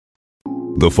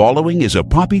The following is a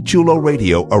Papi Chulo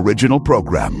Radio original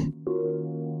program.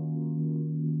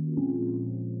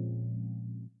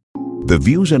 The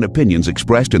views and opinions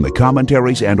expressed in the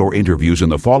commentaries and or interviews in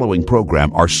the following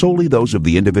program are solely those of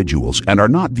the individuals and are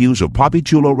not views of Papi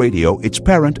Chulo Radio, its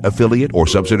parent, affiliate, or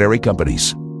subsidiary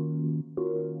companies.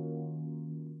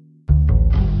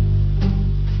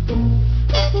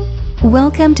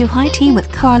 Welcome to High Tea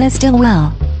with Carla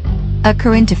Stillwell, a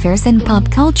current affairs and pop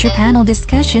culture panel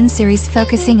discussion series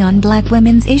focusing on Black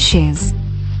women's issues.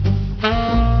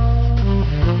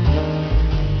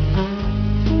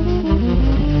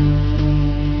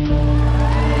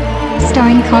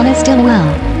 Starring Carla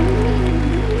Stillwell,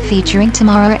 featuring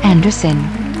Tamara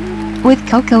Anderson, with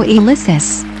Coco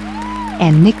Ulysses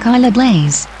and Nicola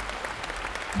Blaze.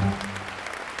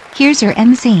 Here's her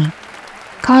MC,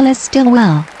 Carla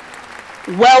Stillwell.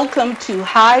 Welcome to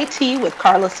High Tea with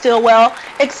Carla Stillwell,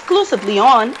 exclusively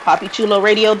on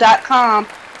PapiChuloRadio.com.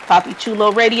 Papi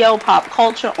Chulo Radio, pop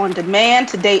culture on demand.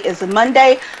 Today is a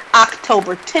Monday,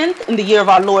 October 10th, in the year of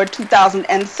our Lord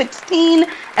 2016,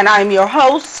 and I'm your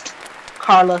host,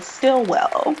 Carla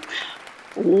Stillwell.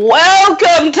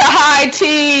 Welcome to High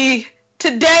Tea.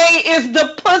 Today is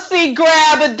the Pussy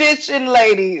Grab edition,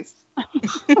 ladies.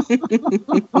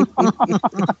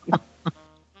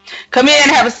 Come in,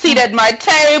 have a seat at my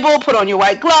table, put on your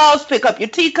white gloves, pick up your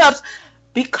teacups,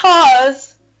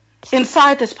 because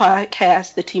inside this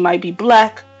podcast, the tea might be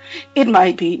black, it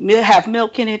might have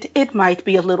milk in it, it might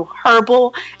be a little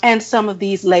herbal, and some of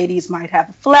these ladies might have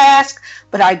a flask,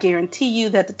 but I guarantee you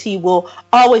that the tea will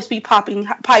always be piping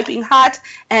hot,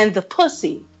 and the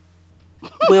pussy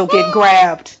will get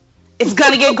grabbed. It's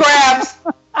gonna get grabbed.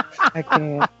 I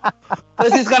can't.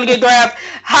 Pussy's gonna get grabbed.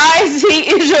 High Tea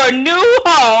is your new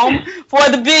home for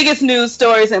the biggest news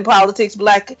stories in politics,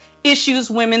 black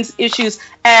issues, women's issues,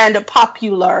 and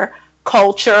popular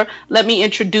culture. Let me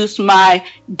introduce my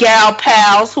gal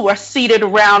pals who are seated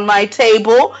around my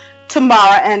table.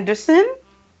 Tamara Anderson.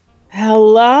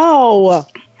 Hello.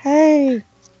 Hey,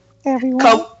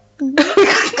 everyone.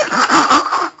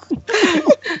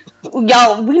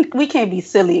 Y'all, we can't be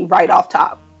silly right off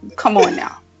top. Come on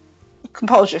now.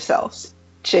 Compose yourselves,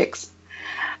 chicks.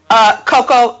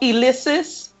 Coco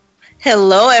Ulysses.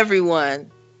 Hello, everyone.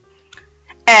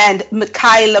 And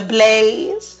Nicola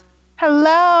Blaze.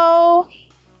 Hello.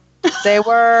 Say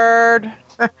word.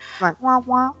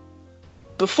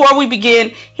 Before we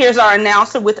begin, here's our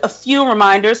announcer with a few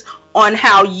reminders on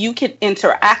how you can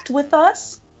interact with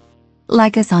us.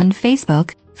 Like us on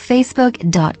Facebook,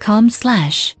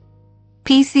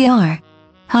 facebook.com/PCR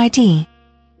High Tea.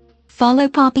 Follow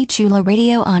Papi Chulo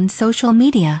Radio on social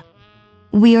media.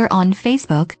 We are on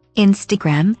Facebook,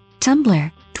 Instagram,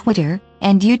 Tumblr, Twitter,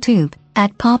 and YouTube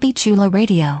at Papi Chulo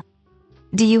Radio.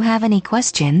 Do you have any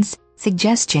questions,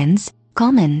 suggestions,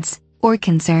 comments, or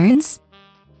concerns?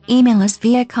 Email us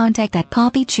via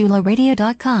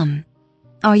contact@papichuloradio.com.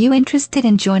 Are you interested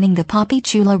in joining the Papi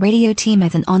Chulo Radio team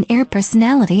as an on-air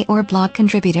personality or blog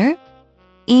contributor?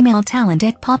 Email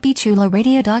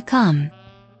talent@papichuloradio.com.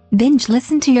 Binge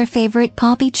listen to your favorite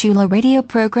Papi Chulo Radio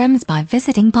programs by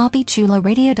visiting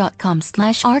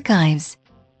papichuloradio.com/archives.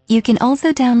 You can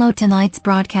also download tonight's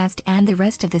broadcast and the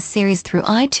rest of the series through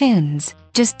iTunes.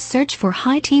 Just search for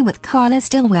High Tea with Carla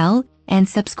Stillwell and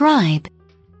subscribe.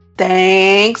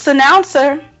 Thanks,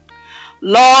 announcer.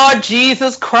 Lord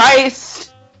Jesus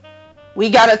Christ. We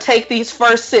gotta take these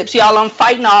first sips. Y'all, I'm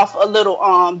fighting off a little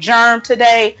germ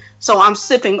today, so I'm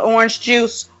sipping orange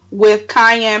juice with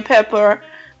cayenne pepper,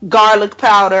 garlic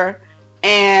powder,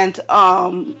 and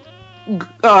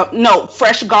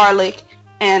fresh garlic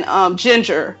and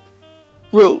ginger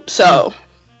root. So,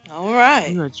 all right,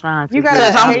 you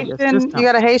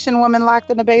got a Haitian woman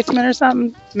locked in the basement or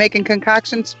something, making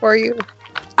concoctions for you.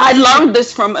 I learned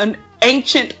this from an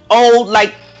ancient, old,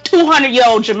 like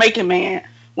 200-year-old Jamaican man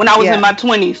when I was in my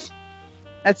 20s.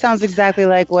 That sounds exactly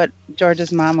like what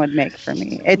George's mom would make for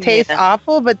me. It tastes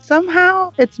awful, but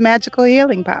somehow it's magical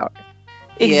healing power.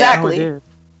 Exactly.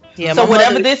 Yeah. So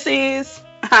whatever this is,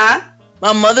 my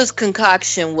mother's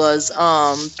concoction was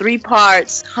 3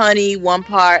 parts honey, 1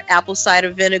 part apple cider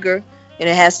vinegar, and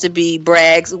it has to be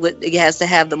Bragg's. It has to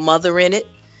have the mother in it.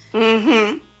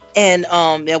 Mm-hmm. And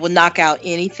that would knock out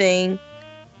anything.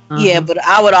 Yeah, but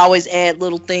I would always add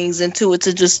little things into it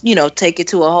to just, take it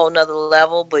to a whole nother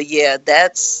level. But yeah,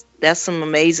 that's some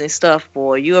amazing stuff,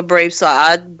 boy. You're a brave soul.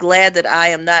 I'm glad that I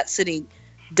am not sitting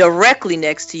directly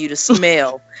next to you to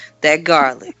smell that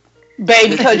garlic.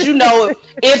 Baby, because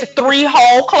it's 3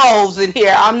 whole cloves in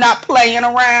here. I'm not playing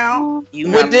around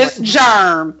with this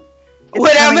germ.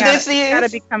 Whatever this is. It's got to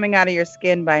be coming out of your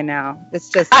skin by now. It's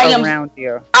just around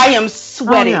you. I am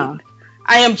sweating. Oh, no.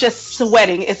 I am just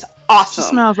sweating. It's awesome. It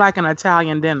smells like an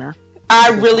Italian dinner. I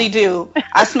really do.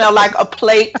 I smell like a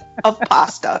plate of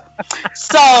pasta.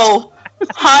 So,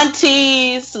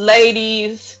 hunties,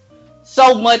 ladies,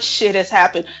 so much shit has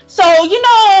happened. So, you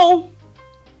know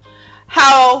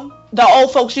how the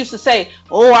old folks used to say,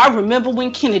 oh, I remember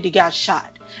when Kennedy got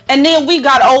shot. And then we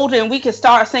got older and we could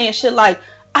start saying shit like,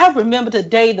 I remember the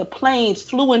day the planes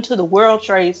flew into the World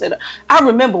Trade Center. I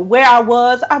remember where I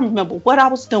was. I remember what I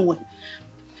was doing.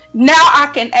 Now I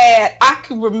can add, I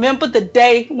can remember the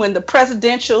day when the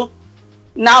presidential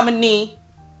nominee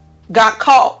got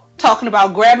caught talking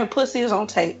about grabbing pussies on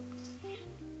tape.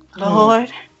 Lord,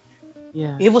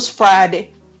 yeah, it was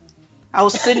Friday. I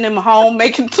was sitting in my home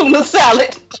making tuna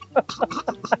salad.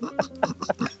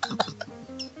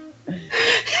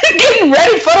 Getting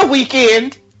ready for the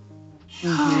weekend.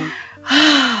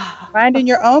 Mm-hmm. Minding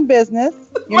your own business.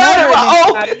 You're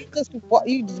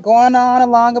you just going on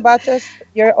along about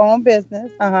your own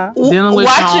business. Dealing with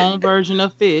your own version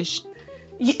of fish.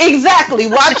 Exactly.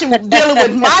 Dealing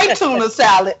with my tuna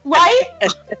salad, right?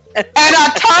 And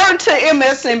I turned to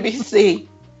MSNBC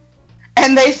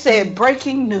and they said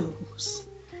breaking news.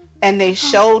 And they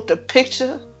showed the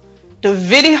picture, the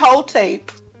video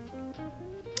tape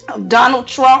of Donald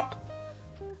Trump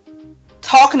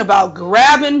talking about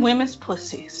grabbing women's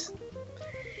pussies.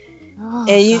 Oh,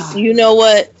 and you know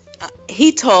what?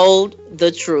 He told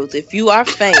the truth. If you are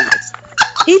famous,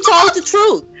 he told the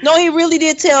truth. No, he really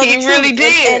did tell the truth. He really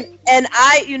did. And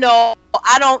I,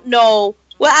 I don't know.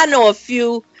 Well, I know a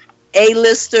few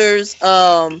A-listers,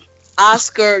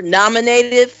 Oscar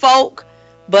nominated folk,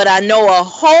 but I know a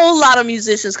whole lot of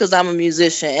musicians because I'm a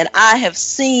musician, and I have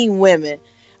seen women.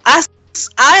 I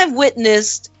have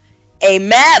witnessed a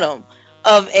madam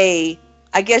of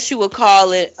I guess you would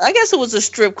call it, I guess it was a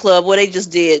strip club where they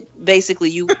just did, basically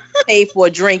you pay for a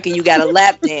drink and you got a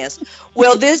lap dance.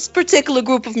 Well, this particular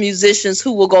group of musicians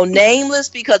who will go nameless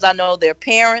because I know their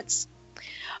parents,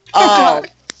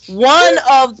 one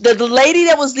of the lady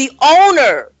that was the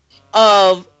owner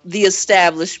of the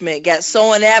establishment got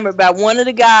so enamored by one of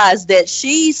the guys that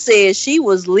she said she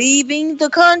was leaving the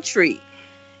country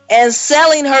and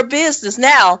selling her business.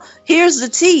 Now, here's the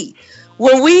tea.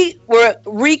 When we were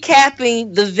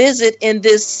recapping the visit in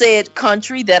this said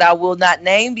country that I will not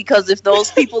name, because if those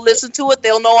people listen to it,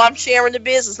 they'll know I'm sharing the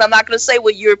business. I'm not going to say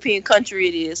what European country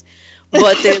it is,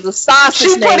 but there's a sausage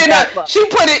she put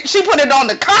it on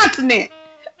the continent.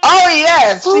 Oh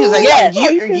yes, she was like, yes.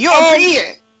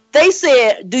 European. They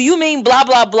said, "Do you mean blah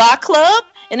blah blah club?"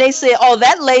 And they said, "Oh,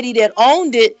 that lady that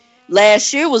owned it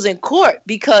last year was in court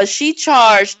because she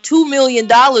charged $2 million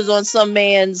on some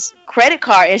man's credit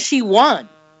card and she won.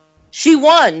 She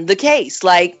won the case.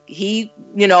 Like he,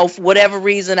 for whatever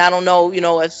reason, I don't know,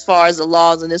 as far as the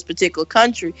laws in this particular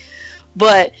country,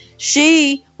 but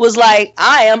she was like,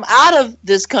 I am out of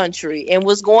this country and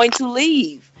was going to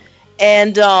leave.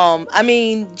 And I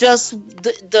mean, just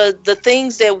the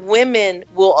things that women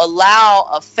will allow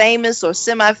a famous or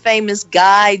semi-famous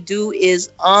guy do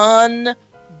is unbelievable,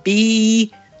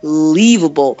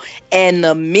 and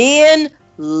the men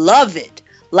love it.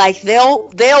 Like they'll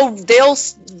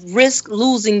risk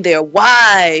losing their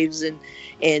wives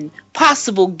and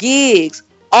possible gigs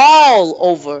all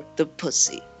over the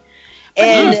pussy.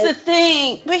 And here's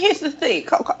the thing,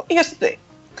 Coco. Here's the thing.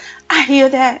 I hear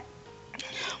that,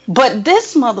 but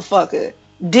this motherfucker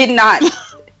did not.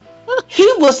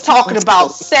 He was talking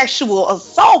about sexual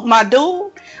assault, my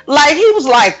dude. Like he was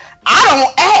like, I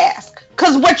don't ask.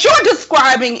 Because what you're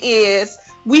describing is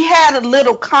we had a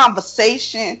little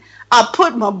conversation. I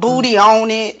put my booty on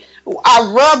it.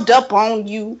 I rubbed up on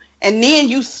you. And then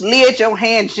you slid your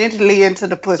hand gently into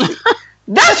the pussy.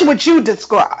 That's what you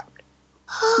described.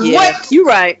 Yeah, you're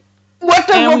right. What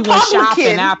the and Republican... we went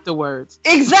shopping afterwards.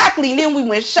 Exactly. Then we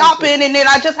went shopping and then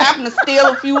I just happened to steal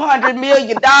a few $100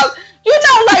 million.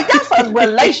 Like that's a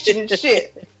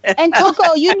relationship. And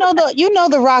Coco,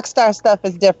 the rock star stuff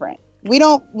is different. We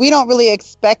don't really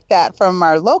expect that from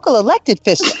our local elected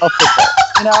officials.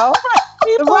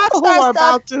 The rock star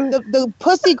stuff, the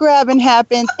pussy grabbing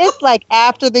happens. It's like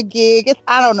after the gig. It's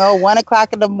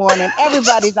 1:00 in the morning.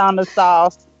 Everybody's on the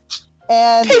sauce,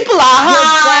 and people are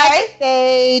high.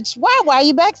 Backstage. Why are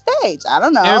you backstage? I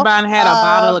don't know. Everybody had a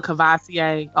bottle of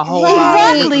Cavassier, a whole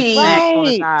exactly.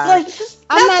 Right.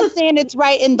 I'm not saying it's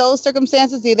right in those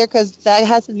circumstances either, because that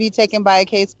has to be taken by a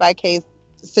case by case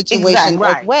situation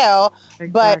as well.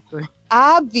 Exactly. But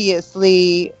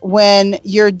obviously, when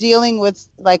you're dealing with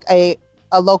like a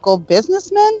local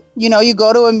businessman, you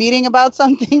go to a meeting about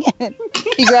something and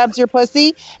he grabs your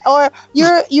pussy, or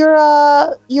you're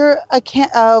a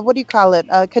what do you call it?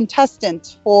 A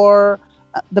contestant for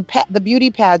the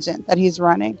beauty pageant that he's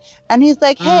running, and he's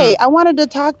like, "Hey, I wanted to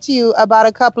talk to you about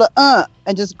a couple of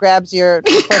and just grabs your."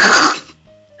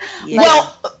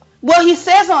 Well, he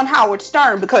says on Howard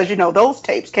Stern, because those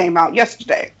tapes came out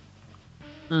yesterday.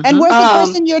 And was the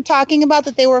person you're talking about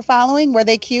that they were following, were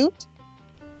they cute?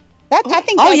 I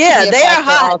think. Oh yeah, they are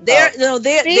hot. They're hot.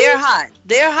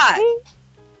 They're hot.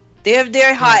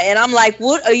 They're hot. And I'm like,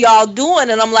 what are y'all doing?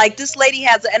 And I'm like, this lady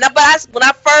has. When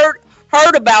I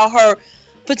heard about her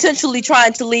potentially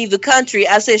trying to leave the country,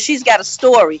 I said she's got a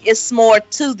story. It's more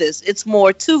to this. It's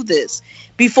more to this.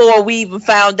 Before we even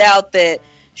found out that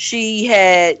she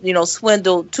had,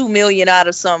 swindled $2 million out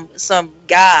of some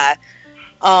guy.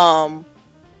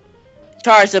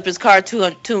 Charged up his car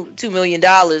 $2 million.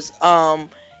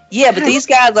 Yeah, but these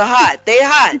guys are hot. They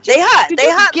hot. They hot. Did they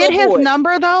you hot. Get his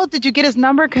number though? Did you get his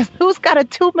number? Because who's got a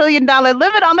 $2 million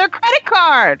limit on their credit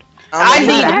card? I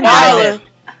need Carla.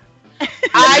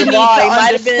 I need to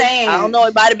understand. I don't know.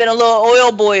 It might have been a little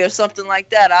oil boy or something like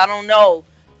that. I don't know.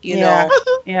 You know.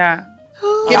 Yeah.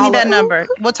 Give me that number.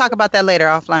 We'll talk about that later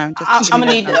offline. I'm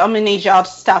gonna need y'all to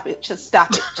stop it. Just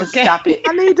stop it. Just stop it.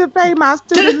 I need to pay my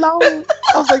student loan.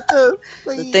 I was like, the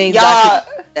things y'all,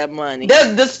 that money.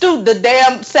 The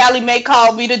damn Sally Mae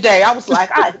called me today. I was like,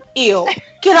 I'm ill.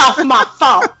 Get off of my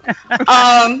phone.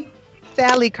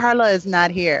 Sally, Carla is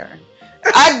not here.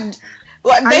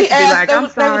 They asked. I'm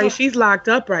sorry, she's locked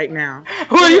up right now.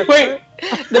 Wait.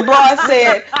 The boss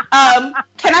said,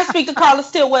 can I speak to Carla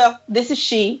Stillwell? This is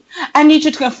she. I need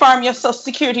you to confirm your social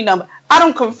security number. I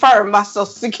don't confirm my social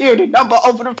security number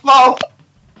over the phone.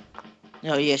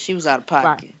 Oh, yeah, she was out of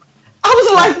pocket. Right. I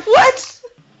was like, what?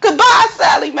 Goodbye,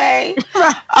 Sally Mae.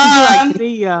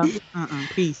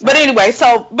 Peace. But anyway,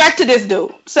 so back to this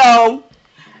dude. So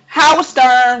Howard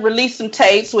Stern released some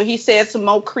tapes where he said some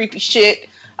more creepy shit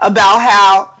about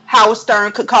how Howard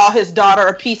Stern could call his daughter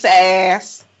a piece of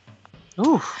ass.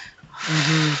 Ooh.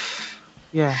 Mm-hmm.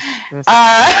 Yeah.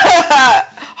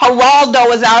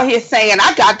 Geraldo is out here saying,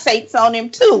 I got tapes on him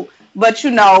too. But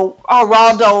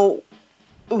Geraldo,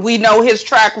 we know his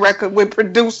track record with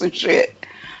producing shit.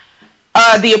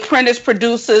 The Apprentice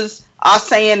producers are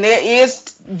saying there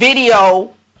is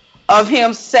video of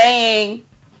him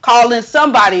calling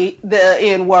somebody the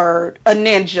N-word, a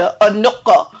ninja, a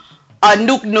nooka, a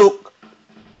nook,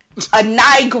 a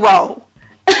Negro.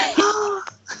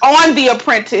 On The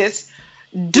Apprentice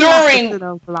during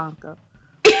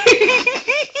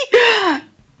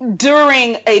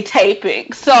a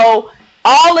taping. So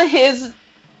all of his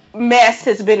mess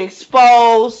has been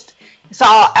exposed. It's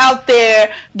all out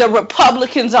there. The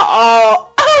Republicans are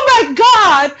all, oh my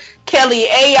God, Kelly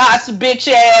Ayot's bitch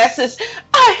asses.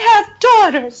 I have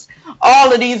daughters.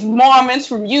 All of these Mormons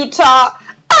from Utah.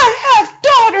 I have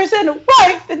daughters and a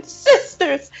wife and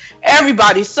sisters.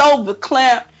 Everybody's so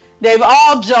verklempt. They've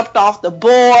all jumped off the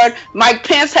board. Mike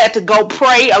Pence had to go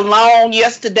pray alone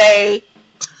yesterday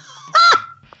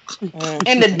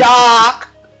in the dark.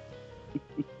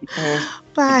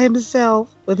 By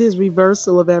himself with his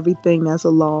reversal of everything that's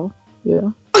a law. Yeah.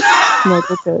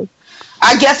 Like, okay.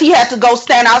 I guess he had to go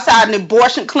stand outside an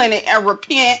abortion clinic and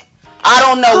repent. I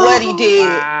don't know what he did.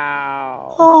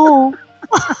 Wow. Oh.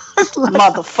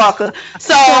 Motherfucker.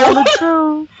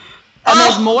 So... And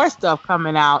there's more stuff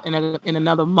coming out in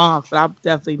another month. But I'm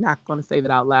definitely not going to say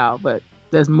that out loud. But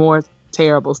there's more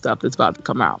terrible stuff that's about to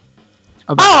come out.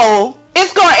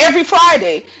 It's going every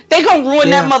Friday. They're going to ruin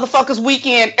that motherfucker's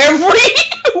weekend every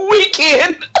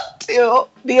weekend until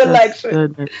the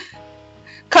election.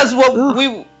 Because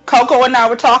Coco and I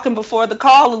were talking before the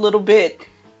call a little bit.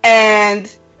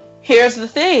 And here's the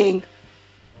thing.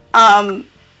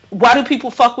 Why do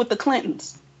people fuck with the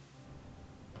Clintons?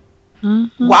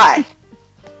 Mm-hmm. Why?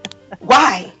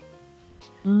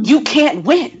 Mm-hmm. You can't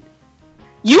win.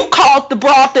 You called the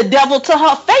broad the devil to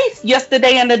her face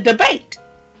yesterday in the debate.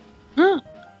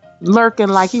 Lurking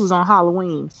like he was on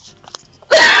Halloween.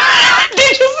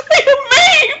 Did you see the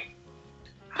meme?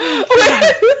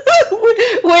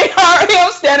 We heard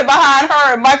him standing behind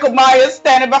her and Michael Myers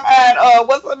standing behind,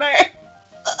 what's her name?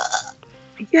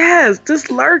 Yes, just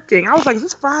lurking. I was like, is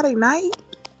this Friday night?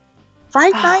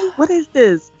 Fright night? What is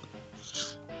this?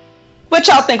 What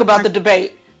y'all think about the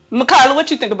debate? Makayla, what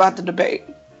you think about the debate?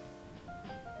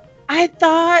 I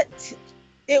thought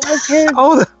it was his...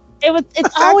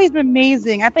 It's always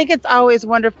amazing. I think it's always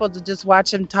wonderful to just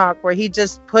watch him talk where he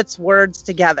just puts words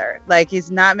together. Like he's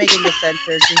not making a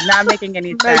sentence. He's not making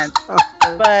any sense.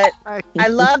 But I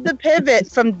love the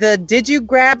pivot from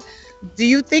do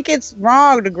you think it's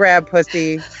wrong to grab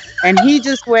pussy? And he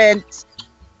just went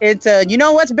into, you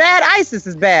know what's bad? ISIS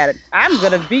is bad. I'm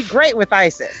going to be great with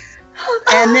ISIS.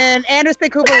 And then Anderson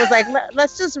Cooper was like,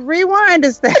 let's just rewind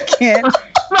a second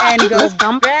and go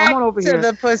back to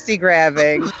the pussy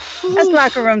grabbing. That's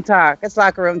locker room talk. It's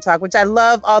locker room talk, which I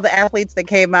love all the athletes that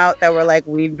came out that were like,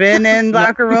 we've been in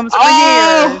locker rooms for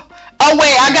years. Oh,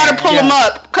 wait, I got to pull them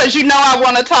up because you know I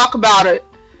want to talk about it.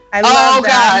 I love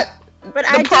that. God. But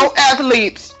the pro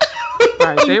athletes.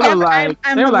 Right, they were like,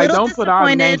 don't put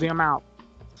our names in your mouth.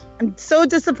 I'm so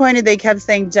disappointed they kept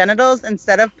saying genitals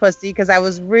instead of pussy because I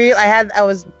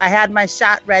had my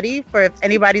shot ready for if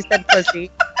anybody said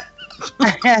pussy.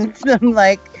 I had some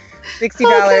like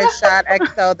 $60 shot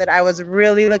XO that I was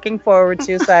really looking forward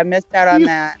to, so I missed out on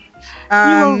that. You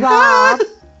were robbed.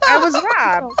 I was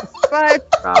robbed. But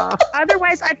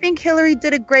otherwise, I think Hillary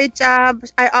did a great job.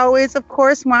 I always, of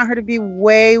course, want her to be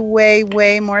way, way,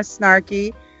 way more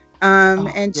snarky.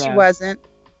 And she wasn't.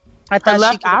 I thought her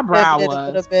left she eyebrow was a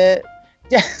little bit.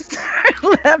 Yes, her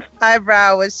left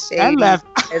eyebrow was shady.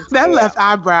 That left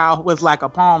eyebrow was like a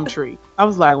palm tree. I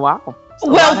was like, wow. So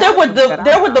well, there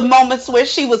were the moments where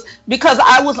she was, because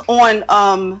I was on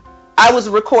I was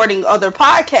recording other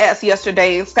podcasts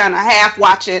yesterday. It's kind of half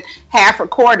watching, half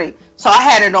recording. So I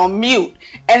had it on mute.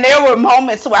 And there were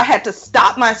moments where I had to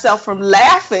stop myself from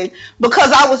laughing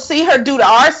because I would see her do the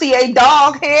RCA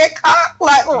dog head cock,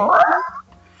 like,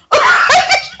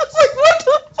 I was like, what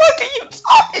the fuck are you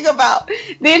talking about?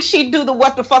 Then she'd do the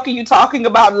what the fuck are you talking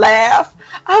about laugh.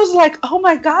 I was like, oh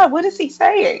my God, what is he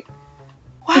saying?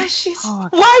 Why is she so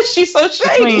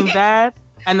shady? Between that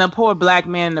and the poor black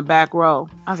man in the back row,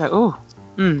 I was like,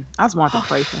 I just want to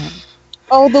pray for him.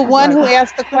 Oh, the one who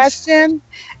asked the question?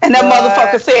 And that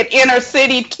motherfucker said inner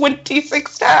city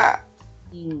 26 times.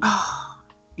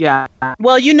 Yeah.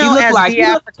 Well, you know, as the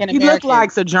African American. He looked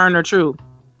like Sojourner Truth.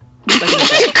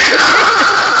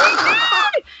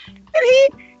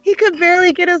 He could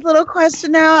barely get his little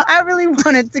question out. I really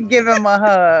wanted to give him a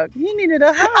hug. He needed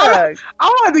a hug. I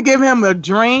wanted to give him a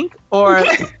drink or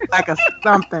like a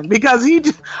something because I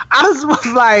just was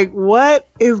like, what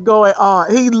is going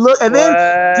on? He looked and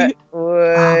then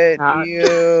what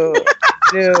you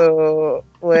do?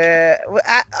 I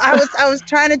was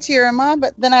trying to cheer him on,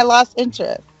 but then I lost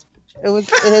interest.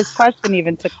 His question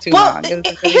even took too long. Here's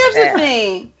the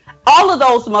thing. All of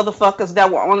those motherfuckers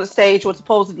that were on the stage were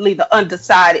supposedly the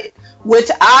undecided, which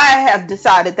I have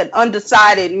decided that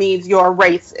undecided means you're a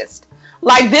racist.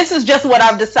 Like, this is just what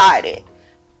I've decided.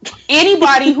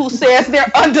 Anybody who says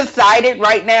they're undecided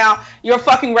right now, you're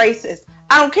fucking racist.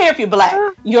 I don't care if you're black.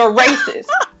 You're racist.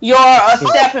 You're a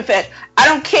stepping fetch. I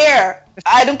don't care.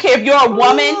 I don't care if you're a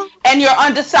woman and you're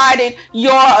undecided.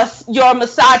 You're a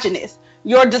misogynist.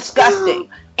 You're disgusting.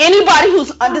 Anybody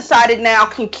who's undecided now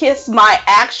can kiss the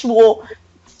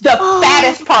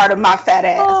fattest part of my fat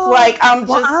ass. Like, I'm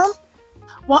just...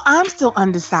 I'm still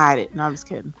undecided. No, I'm just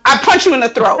kidding. I punch you in the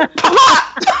throat.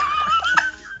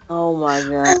 Oh, my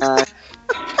God.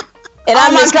 And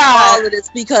I missed all of this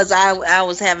because I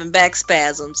was having back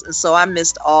spasms, and so I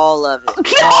missed all of it. That's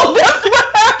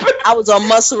what happened. I was on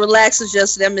muscle relaxers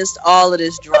yesterday. I missed all of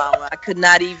this drama. I could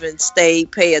not even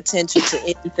pay attention to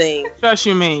anything. Trust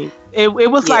you me. It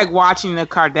was like watching the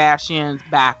Kardashians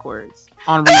backwards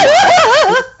on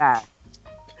Rivera.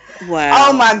 Wow.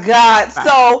 Oh my God.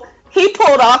 So he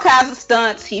pulled all kinds of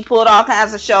stunts. He pulled all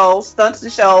kinds of shows, stunts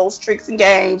and shows, tricks and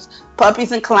games,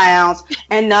 puppies and clowns,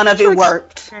 and none of it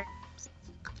worked.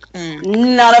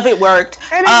 None of it worked.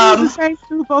 And it was the same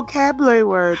two vocabulary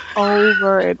words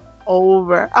over and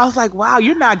over. I was like, wow,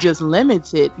 you're not just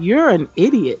limited. You're an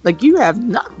idiot. Like, you have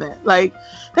nothing. Like,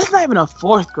 that's not even a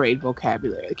 4th grade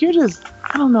vocabulary. Like, you're just,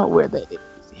 I don't know where that is.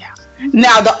 Yeah.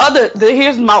 Now,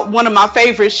 here's one of my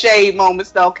favorite shade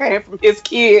moments, though, came from his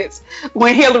kids.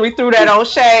 When Hillary threw that old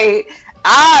shade,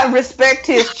 I respect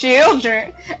his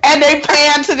children. And they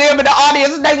panned to them in the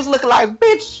audience, and they was looking like,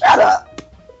 bitch, shut up.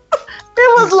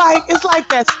 It's like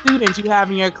that student you have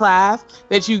in your class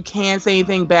that you can't say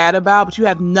anything bad about, but you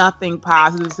have nothing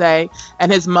positive to say,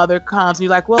 and his mother comes, and you're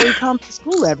like, well, he comes to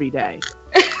school every day.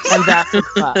 And that's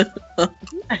what's up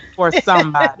for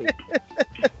somebody.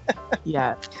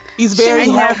 Yeah. He's very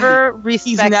never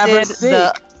respected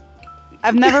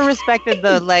I've never respected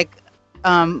the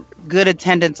good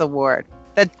attendance award.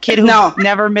 That kid who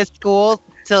never missed school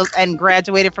and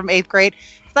graduated from 8th grade.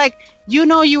 It's like, you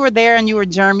know, you were there and you were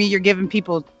germy. You're giving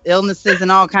people illnesses and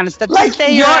all kind of stuff. Like,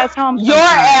 stay your ass home. You're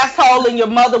an asshole, and your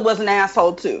mother was an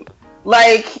asshole too.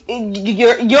 Like,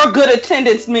 your good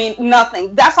attendance mean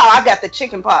nothing. That's how I got the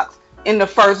chicken pox in the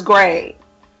 1st grade,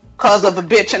 because of a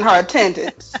bitch and her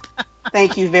attendance.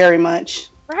 Thank you very much.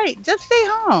 Right, just stay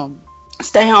home.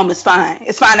 Stay home is fine.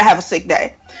 It's fine to have a sick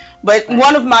day. But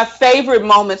one of my favorite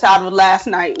moments out of last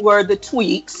night were the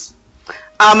tweets.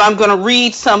 I'm going to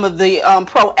read some of the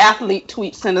pro athlete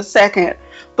tweets in a second.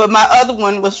 But my other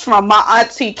one was from my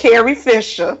auntie, Carrie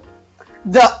Fisher,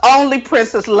 the only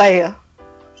Princess Leia,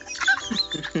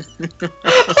 who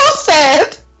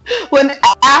said, when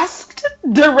asked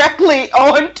directly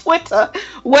on Twitter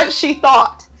what she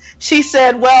thought, she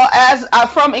said, well, as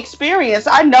from experience,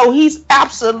 I know he's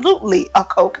absolutely a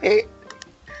cokehead.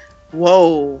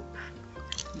 Whoa.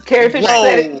 Carrie Fisher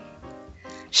said it.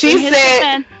 She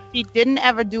said she didn't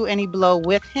ever do any blow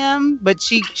with him, but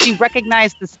she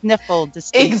recognized the sniffle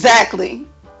distinctly. Exactly.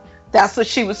 That's what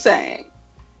she was saying.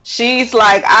 She's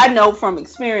like, I know from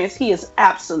experience he is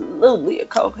absolutely a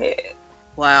cokehead.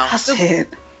 Wow. I said,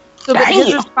 so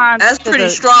his response that's pretty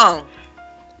strong.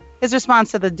 His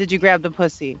response to the "Did you grab the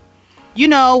pussy?" You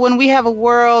know, when we have a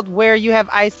world where you have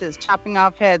ISIS chopping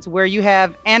off heads, where you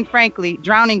have, and frankly,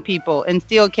 drowning people in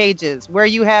steel cages, where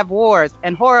you have wars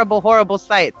and horrible, horrible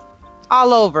sights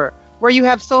all over, where you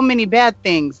have so many bad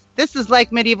things. This is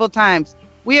like medieval times.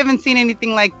 We haven't seen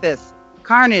anything like this.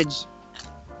 Carnage.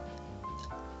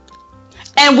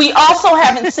 And we also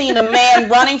haven't seen a man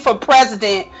running for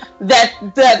president that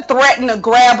threatened to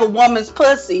grab a woman's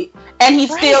pussy, and he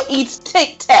still eats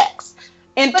Tic Tacs.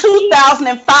 In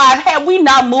 2005, have we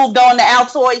not moved on to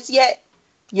Altoids yet?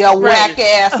 You whack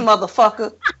ass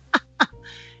motherfucker.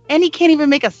 And he can't even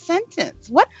make a sentence.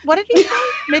 What did he say?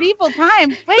 Medieval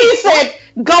times. Wait, he said,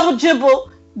 gobble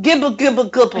gibble, gibble gibble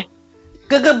gibble,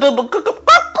 gibble gibble gibble,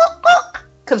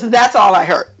 because that's all I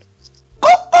heard.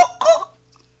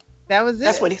 That was it.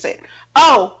 That's what he said.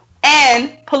 Oh,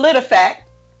 and PolitiFact,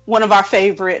 one of our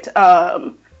favorite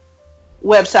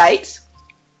websites,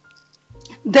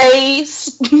 they,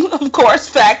 of course,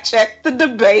 fact-checked the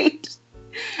debate.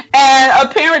 And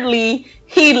apparently,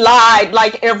 he lied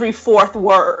like every fourth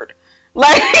word.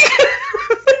 Like,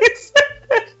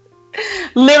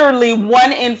 literally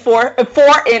four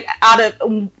out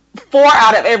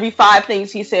of every five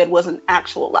things he said was an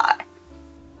actual lie.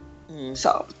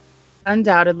 So,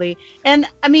 undoubtedly. And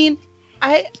I mean,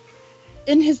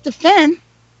 in his defense,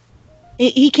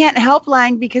 he can't help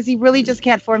lying because he really just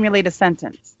can't formulate a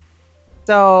sentence.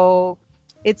 So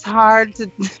it's hard to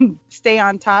stay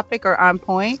on topic or on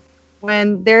point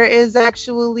when there is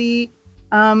actually,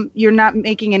 you're not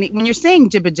making any, when you're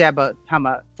saying jibba jabba,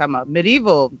 tama,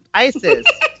 medieval, ISIS,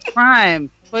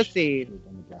 crime, pussy,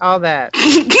 all that.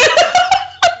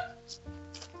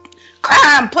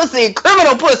 Crime, pussy,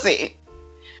 criminal pussy.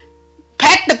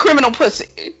 Pack the criminal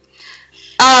pussy.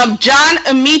 John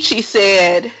Amici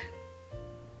said,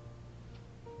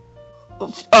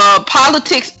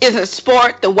 politics isn't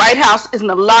sport. The White House isn't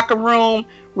a locker room.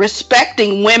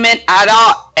 Respecting women at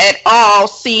all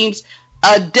seems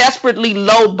a desperately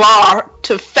low bar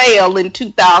to fail in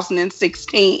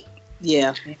 2016.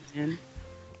 Yeah.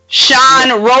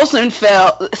 Sage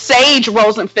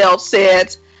Rosenfeld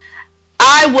said,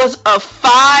 I was a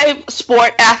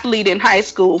 5-sport athlete in high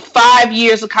school, 5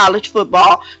 years of college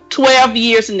football, 12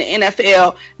 years in the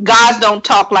NFL. Guys don't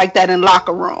talk like that in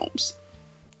locker rooms.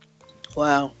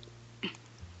 Wow.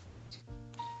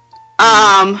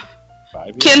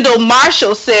 Kendall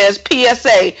Marshall says,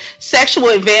 PSA, sexual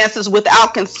advances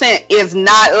without consent is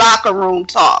not locker room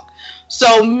talk.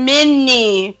 So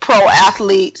many pro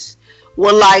athletes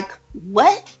were like,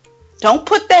 what? Don't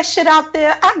put that shit out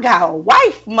there. I got a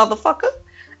wife, motherfucker.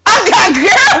 I got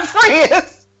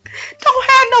girlfriends. Don't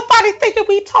have nobody thinking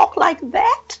we talk like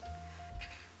that.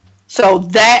 So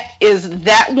that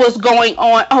was going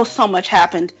on. Oh, so much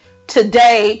happened.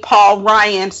 Today, Paul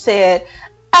Ryan said,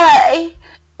 I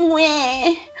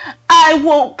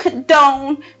won't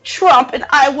condone Trump and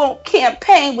I won't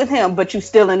campaign with him, but you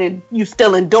still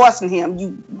endorsing him,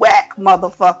 you whack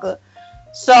motherfucker.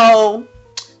 So,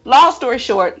 long story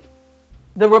short,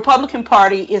 the Republican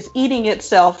Party is eating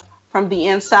itself from the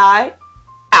inside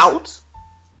out,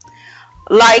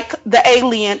 like the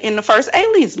alien in the first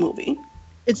Aliens movie.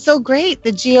 It's so great.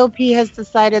 The GOP has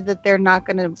decided that they're not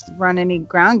going to run any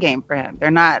ground game for him.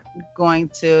 They're not going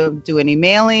to do any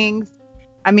mailings.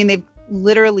 I mean, they've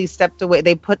literally stepped away.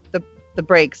 They put the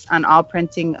brakes on all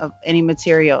printing of any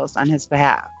materials on his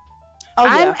behalf. Oh,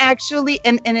 yeah. I'm actually,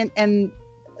 and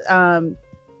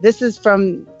this is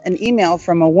from an email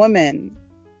from a woman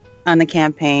on the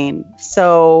campaign.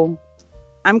 So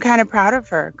I'm kind of proud of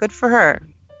her. Good for her.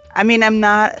 I mean, I'm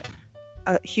not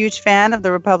a huge fan of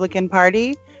the Republican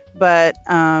Party, but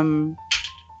I'm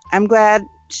glad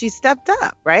she stepped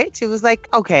up, right? She was like,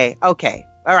 okay.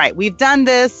 All right, we've done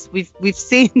this. We've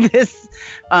seen this.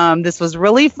 This was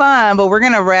really fun, but we're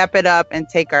going to wrap it up and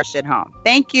take our shit home.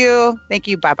 Thank you.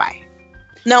 Bye-bye.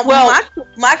 Now, well,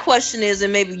 my question is,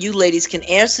 and maybe you ladies can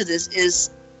answer this,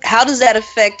 is how does that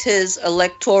affect his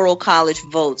electoral college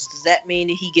votes? Does that mean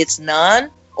that he gets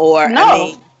none? Or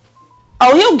no?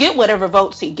 He'll get whatever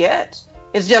votes he gets.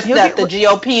 It's just that the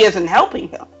GOP isn't helping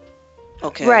him.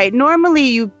 Okay. Right. Normally,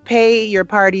 you pay your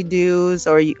party dues,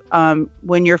 or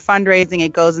when you're fundraising,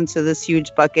 it goes into this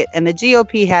huge bucket. And the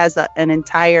GOP has an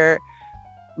entire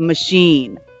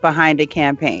machine behind a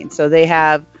campaign. So they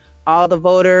have all the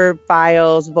voter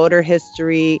files, voter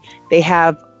history. They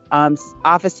have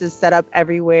offices set up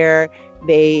everywhere.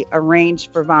 They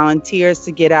arrange for volunteers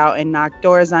to get out and knock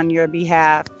doors on your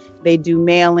behalf. They do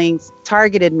mailings,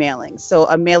 targeted mailings. So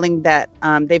a mailing that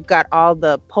they've got all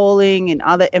the polling and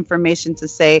all the information to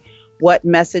say what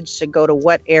message should go to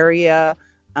what area.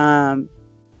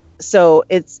 So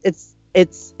it's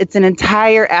an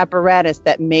entire apparatus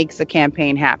that makes a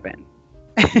campaign happen.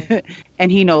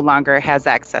 And he no longer has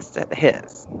access to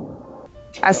his.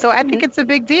 So I think it's a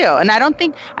big deal. And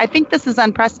I think this is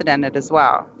unprecedented as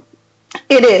well.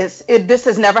 It is. This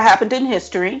has never happened in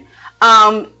history.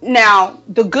 Now,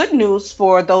 the good news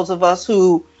for those of us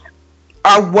who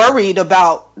are worried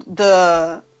about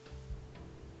the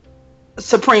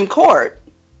Supreme Court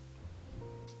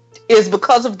is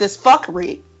because of this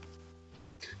fuckery,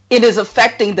 it is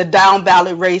affecting the down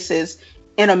ballot races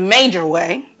in a major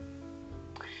way.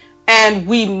 And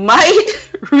we might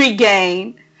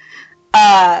regain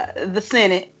the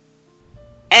Senate,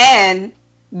 and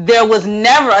there was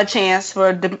never a chance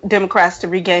for Democrats to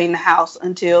regain the House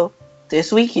until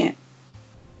this weekend.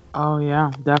 Oh,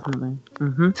 yeah, definitely.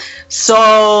 Mm-hmm.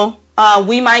 So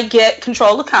we might get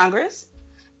control of Congress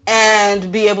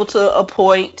and be able to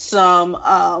appoint some.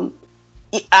 I'm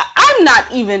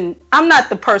not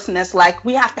the person that's like,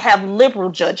 we have to have liberal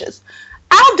judges.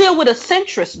 I'll deal with a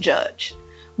centrist judge,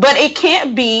 but it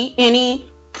can't be any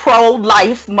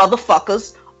pro-life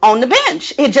motherfuckers on the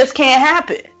bench. It just can't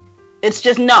happen. It's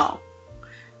just no.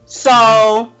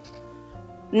 So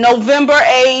November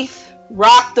 8th,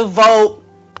 rock the vote,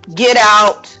 get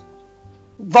out,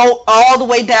 vote all the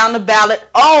way down the ballot.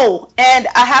 Oh, and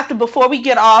I have to, before we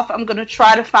get off, I'm going to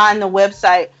try to find the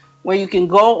website where you can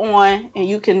go on and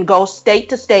you can go state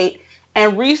to state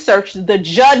and research the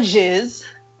judges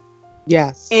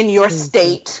in your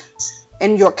state,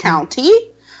 in your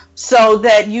county, so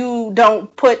that you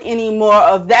don't put any more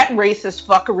of that racist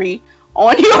fuckery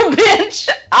on your bench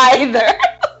either.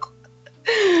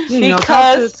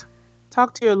 Because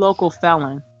talk to your local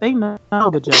felon. They know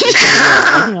the judges.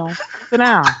 Sit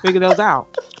down, figure those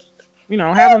out.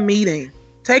 Have a meeting.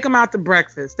 Take them out to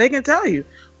breakfast. They can tell you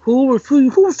who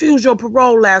refused your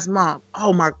parole last month.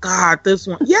 Oh my God, this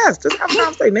one. Yes, just have a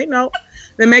conversation. They know.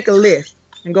 They make a list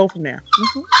and go from there.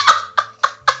 Mm-hmm.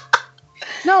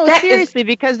 No, seriously,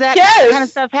 because that kind of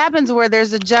stuff happens where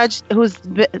there's a judge who's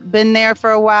been there for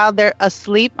a while. They're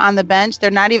asleep on the bench. They're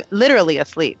not even literally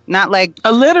asleep, not like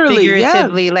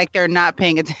figuratively, like they're not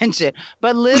paying attention,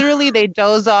 but literally they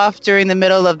doze off during the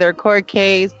middle of their court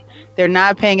case. They're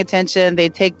not paying attention. They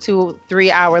take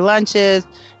 2-3 hour lunches.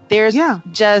 There's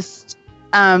just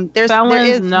there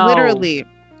is literally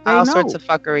all sorts of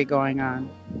fuckery going on.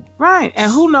 Right.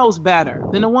 And who knows better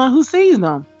than the one who sees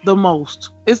them the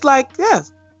most? It's like,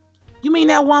 yes. You mean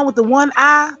that one with the one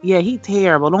eye? Yeah, he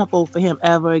terrible. Don't vote for him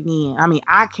ever again. I mean,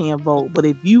 I can't vote, but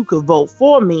if you could vote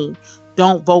for me,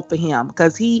 don't vote for him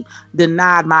because he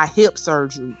denied my hip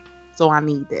surgery. So I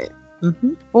need that.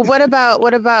 Mm-hmm. Well, what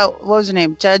was her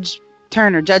name? Judge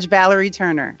Valerie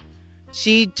Turner.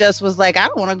 She just was like, I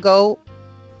don't want to go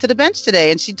to the bench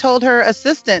today. And she told her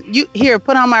assistant, "You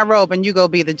put on my robe and you go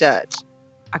be the judge."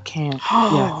 I can't.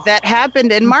 That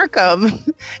happened in Markham.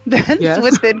 That's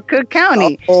within Cook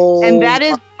County. And that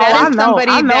is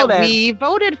somebody that we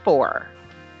voted for.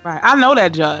 Right. I know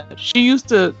that judge. She used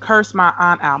to curse my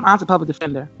aunt out. My aunt's a public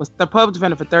defender. Was the public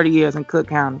defender for 30 years in Cook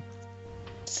County.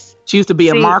 She used to be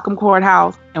in Markham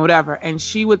courthouse and whatever. And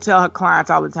she would tell her clients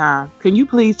all the time, can you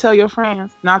please tell your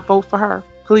friends not vote for her?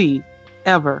 Please.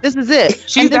 Ever. This is it.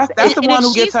 That's the one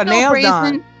who gets her nails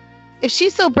done. If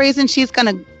she's so brazen, she's going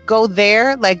to go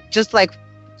there,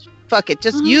 fuck it.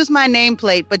 Just use my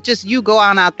nameplate, but just you go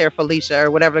on out there, Felicia,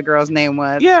 or whatever the girl's name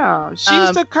was. Yeah. She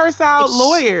used to curse out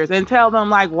lawyers and tell them,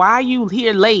 like, why are you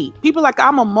here late? People like,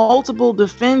 I'm a multiple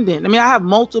defendant. I mean, I have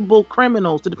multiple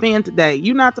criminals to defend today.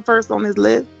 You're not the first on this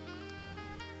list.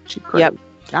 She crazy. Yep.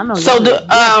 I know. So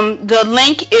the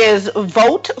link is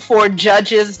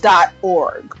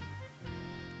voteforjudges.org.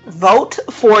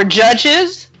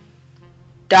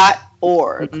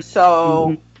 voteforjudges.org.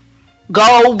 So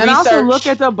go research. And also look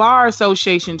at the Bar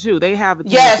Association too. They have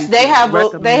they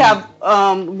have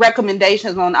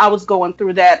recommendations on. I was going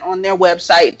through that on their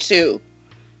website too.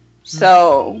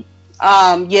 So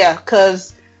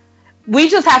because we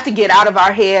just have to get out of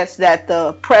our heads that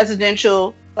the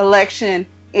presidential election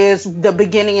is the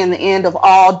beginning and the end of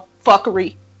all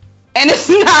fuckery. And it's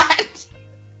not.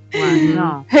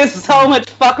 No. There's so much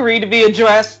fuckery to be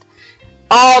addressed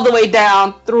all the way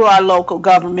down through our local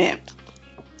government.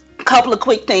 A couple of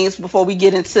quick things before we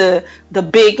get into the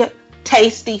big,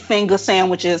 tasty finger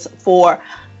sandwiches for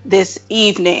this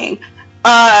evening.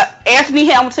 Anthony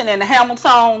Hamilton and the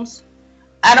Hamiltons.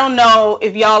 I don't know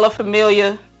if y'all are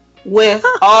familiar with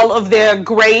all of their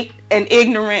great and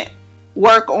ignorant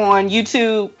work on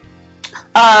YouTube,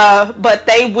 but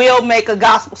they will make a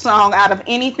gospel song out of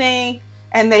anything,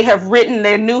 and they have written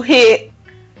their new hit,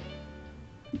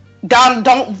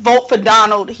 Don't Vote for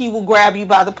Donald, He Will Grab You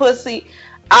by the Pussy.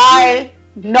 I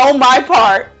know my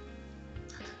part.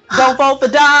 Don't vote for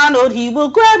Donald, he will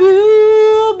grab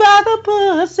you by the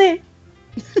pussy.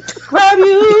 Grab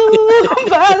you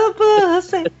by the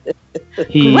pussy.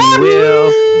 He grab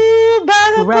will you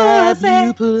by the grab pussy.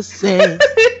 you, pussy.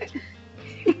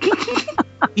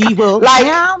 He will Like,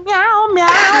 meow, meow,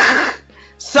 meow.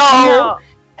 So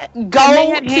go. They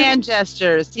had hand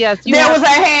gestures. Yes, There was a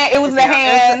hand. It was the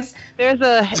hands. There's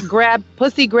a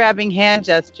pussy grabbing hand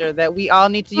gesture that we all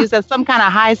need to use as some kind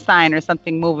of high sign or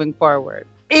something moving forward.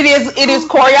 It is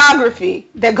choreography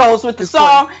that goes with the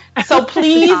song. So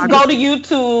please go to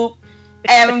YouTube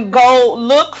and go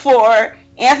look for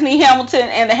Anthony Hamilton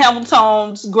and the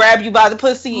Hamiltons, Grab You by the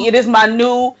Pussy. It is my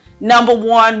new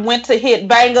 #1 winter hit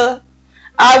banger.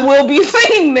 I will be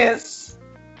singing this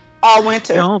all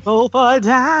winter. Don't vote for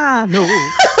Donald.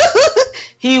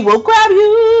 He will grab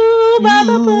you by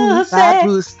the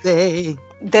pussy.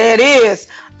 There it is.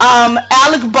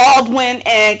 Alec Baldwin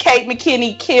and Kate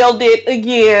McKinney killed it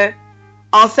again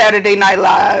on Saturday Night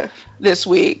Live this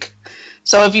week.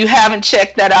 So if you haven't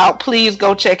checked that out, please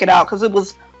go check it out because it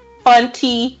was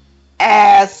funny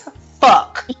as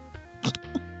fuck.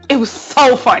 It was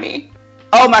so funny.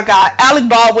 Oh my God. Alec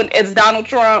Baldwin as Donald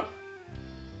Trump.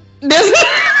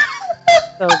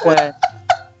 So good.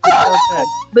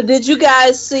 But did you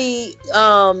guys see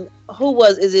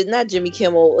is it not Jimmy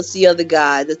Kimmel? What's the other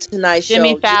guy? The Tonight Show.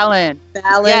 Jimmy Fallon.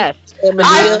 Yes. And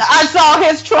I saw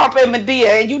his Trump and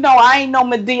Medea, and you know I ain't no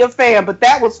Medea fan, but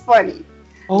that was funny.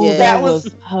 Oh, yeah, that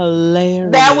was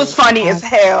hilarious. That was funny as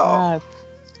hell.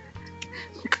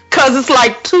 Because it's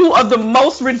like two of the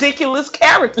most ridiculous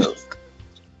characters.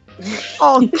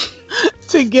 Oh,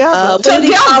 together. What do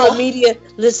they call it? Media.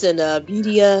 Listen,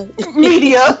 media.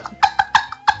 Media.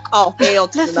 Oh, hell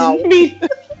to the no.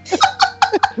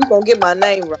 You gonna get my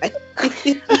name right.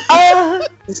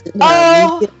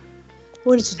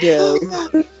 What did you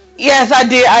do? Yes, I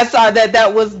did. I saw that.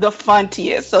 That was the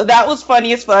funniest. So that was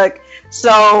funny as fuck.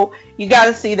 So you got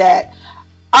to see that.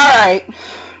 All right.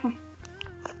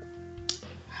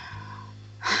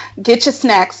 Get your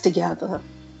snacks together.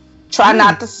 Try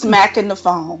not to smack in the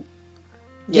phone.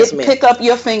 Pick up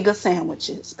your finger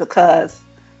sandwiches because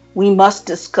we must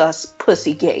discuss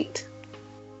Pussygate.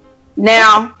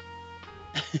 Now,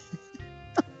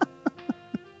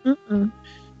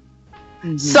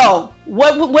 so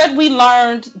what we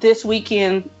learned this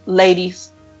weekend,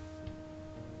 ladies,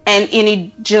 and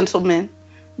any gentlemen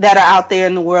that are out there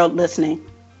in the world listening,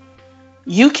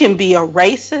 you can be a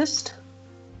racist,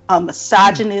 a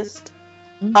misogynist,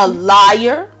 a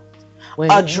liar,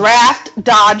 a draft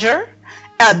dodger,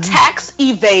 a tax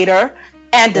evader,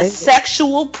 and a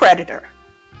sexual predator.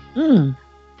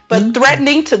 But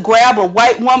threatening to grab a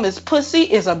white woman's pussy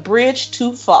is a bridge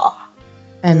too far.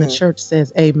 And the church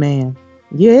says amen.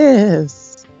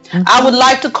 Yes. I would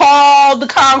like to call the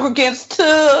congregants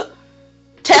to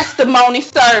testimony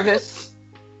service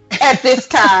at this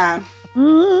time. Who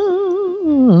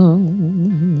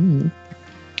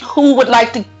would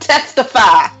like to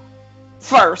testify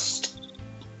first?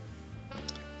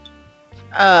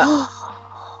 I'd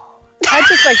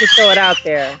just like to throw it out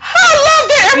there. I love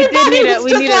that everybody was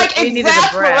just like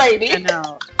exasperated. I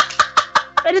know.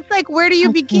 But it's like, where do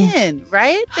you begin,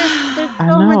 right? There's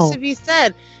so much to be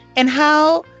said. And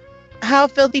how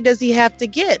filthy does he have to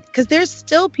get? Because there's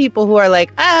still people who are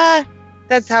like,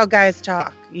 that's how guys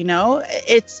talk, you know?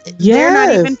 They're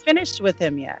not even finished with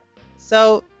him yet.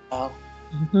 So I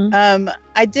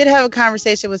did have a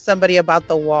conversation with somebody about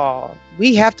the wall.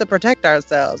 We have to protect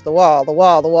ourselves. The wall.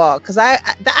 Because I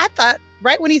thought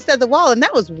right when he said the wall, and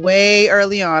that was way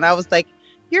early on, I was like,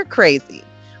 you're crazy.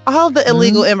 All the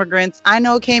illegal immigrants I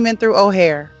know came in through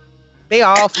O'Hare. They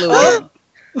all flew in.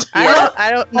 I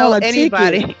don't know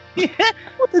anybody.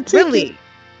 Really.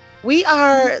 We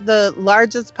are the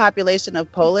largest population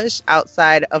of Polish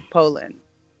outside of Poland.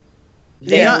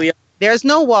 There's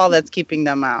no wall that's keeping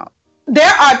them out.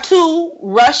 There are 2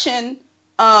 Russian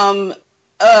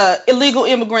illegal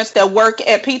immigrants that work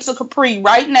at Pizza Capri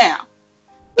right now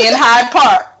in Hyde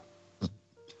Park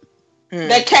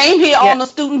that came here on a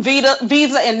student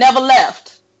visa and never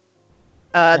left.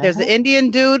 There's an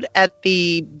Indian dude at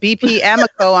the BP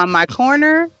Amico on my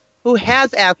corner who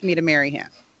has asked me to marry him.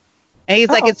 And he's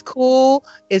like, it's cool.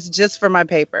 It's just for my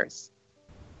papers.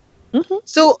 Mm-hmm.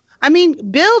 So, I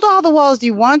mean, build all the walls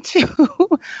you want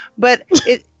to, but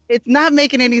it's not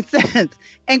making any sense.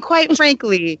 And quite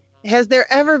frankly, has there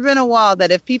ever been a wall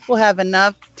that if people have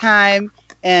enough time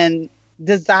and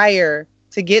desire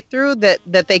to get through that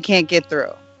they can't get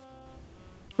through?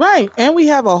 Right. And we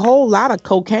have a whole lot of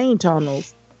cocaine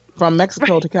tunnels from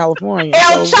Mexico to California.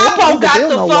 El Chapo got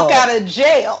the fuck out of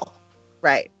jail.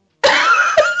 Right.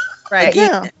 Right.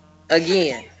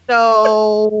 Again.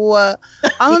 So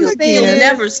he'll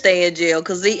never stay in jail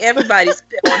because everybody's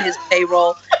on his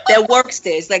payroll that works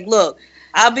there. It's like, look,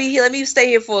 I'll be here. Let me stay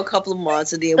here for a couple of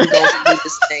months, and then we're gonna do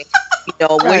this thing.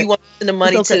 Where you want to send the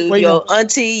money to? Your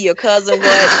auntie, your cousin,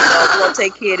 what? We're gonna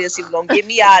take care of this. You're gonna get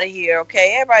me out of here,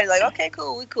 okay? Everybody's like, okay,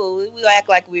 cool, we cool. We act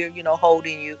like we're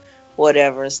holding you,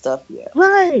 whatever and stuff. Yeah,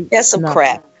 right. That's some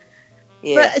crap.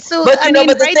 Yeah, but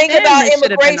the thing about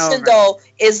immigration though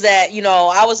is that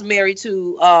I was married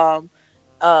to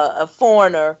a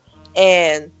foreigner,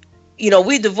 and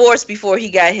we divorced before he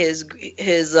got his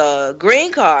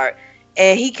green card,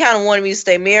 and he kind of wanted me to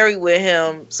stay married with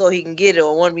him so he can get it,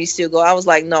 or wanted me to still go. I was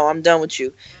like, no, I'm done with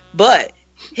you. But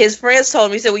his friends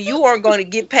told me, said, well, you weren't going to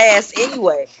get past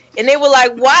anyway, and they were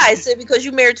like, why? I said, because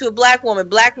you married to a black woman.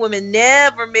 Black women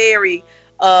never marry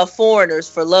foreigners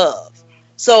for love.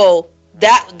 So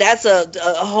that's a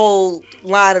whole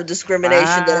line of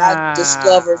discrimination that I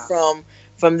discovered from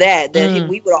that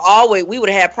we would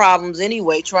have had problems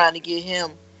anyway trying to get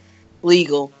him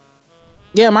legal.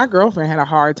 Yeah, my girlfriend had a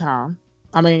hard time.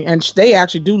 I mean, and they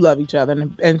actually do love each other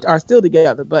and are still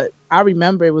together, but I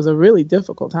remember it was a really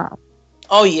difficult time.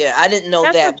 Oh yeah, I didn't know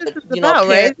that, but apparently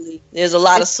right? There's a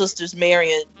lot of sisters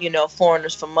marrying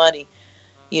foreigners for money,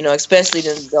 especially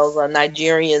those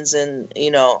Nigerians and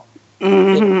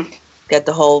Mm-hmm. Got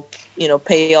the whole,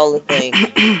 payola thing.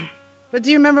 But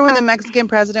do you remember when the Mexican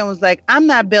president was like, I'm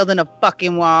not building a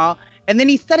fucking wall? And then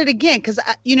he said it again because,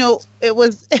 it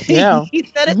was, he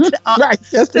said it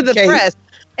to the press.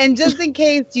 And just in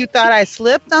case you thought I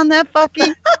slipped on that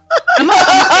fucking, I'm going to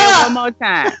say it one more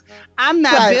time. I'm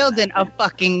not building a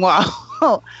fucking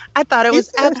wall. I thought it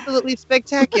was absolutely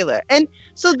spectacular. And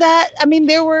so that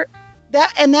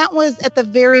was at the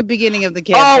very beginning of the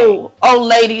campaign. Oh,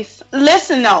 ladies,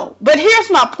 listen though. But here's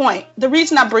my point. The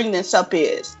reason I bring this up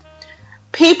is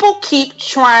people keep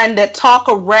trying to talk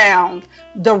around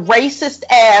the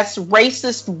racistness,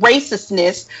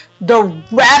 the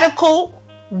radical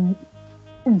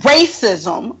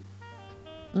racism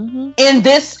in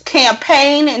this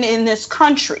campaign and in this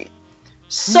country.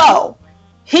 So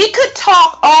he could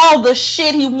talk all the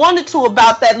shit he wanted to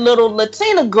about that little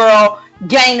Latina girl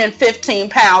gaining 15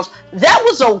 pounds. That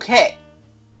was okay.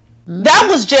 That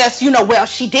was just, well,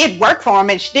 she did work for him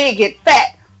and she did get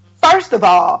fat. First of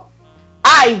all,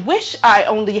 I wish I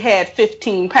only had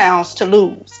 15 pounds to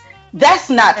lose. That's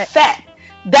not fat.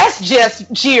 That's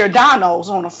just Giordano's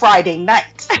on a Friday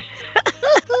night.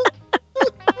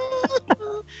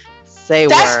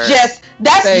 That's just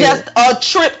a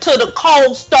trip to the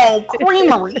Cold Stone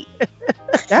Creamery.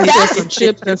 That's just some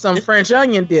chips and some French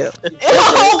onion dip.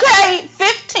 Okay,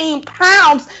 15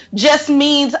 pounds just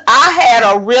means I had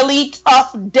a really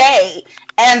tough day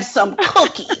and some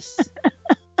cookies.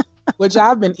 Which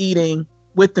I've been eating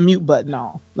with the mute button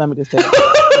on. Let me just say that.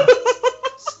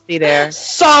 See there.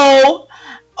 But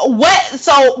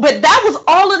that was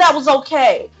all of that was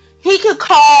okay. He could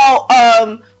call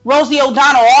Rosie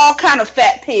O'Donnell all kind of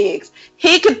fat pigs.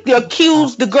 He could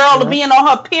accuse the girl of being on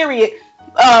her period.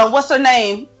 What's her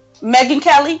name? Megyn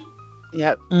Kelly?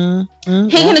 Yep. He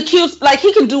can accuse,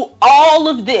 he can do all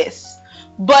of this.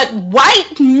 But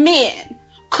white men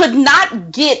could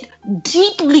not get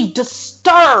deeply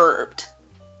disturbed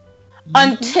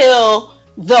until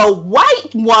the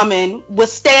white woman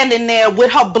was standing there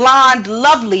with her blonde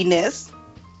loveliness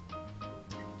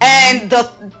and the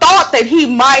thought that he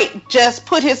might just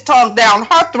put his tongue down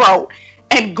her throat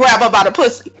and grab her by the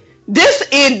pussy.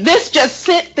 This just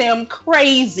sent them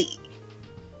crazy.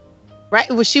 Right.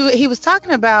 Well, he was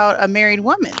talking about a married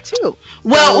woman too.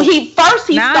 Well, he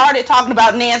started talking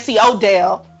about Nancy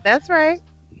O'Dell. That's right.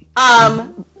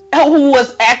 Who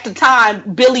was at the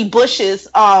time Billy Bush's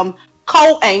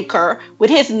co-anchor with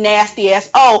his nasty ass.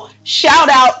 Oh, shout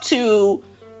out to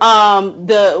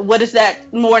what is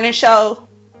that morning show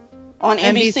on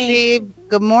NBC?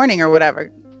 Good Morning or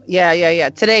whatever. Yeah.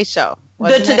 Today's Show.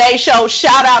 The Today Show.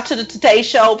 Shout out to the Today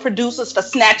Show producers for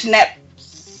snatching that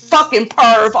fucking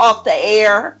perv off the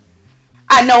air.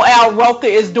 I know Al Roker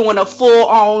is doing a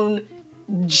full-on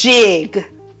jig.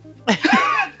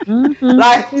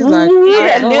 Like,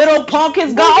 that little punk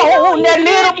is gone. That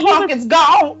little punk is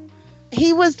gone.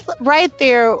 He was right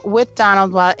there with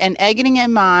Donald and egging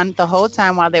him on the whole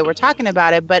time while they were talking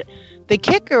about it. But the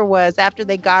kicker was after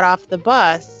they got off the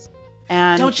bus.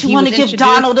 And don't you want to give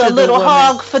Donald a little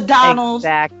hug for Donald?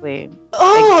 Exactly.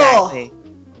 Oh. Exactly.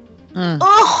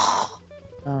 Oh.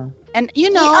 And, you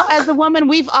know, as a woman,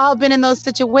 we've all been in those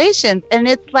situations. And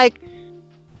it's like,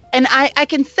 and I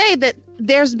can say that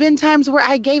there's been times where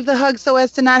I gave the hug so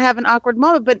as to not have an awkward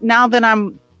moment. But now that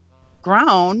I'm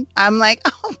grown, I'm like,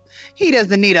 oh, he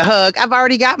doesn't need a hug. I've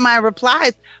already got my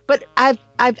replies. But I've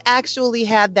actually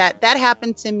had that. That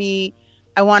happened to me,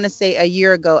 I want to say a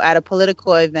year ago at a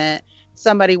political event.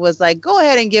 Somebody was like, go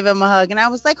ahead and give him a hug. And I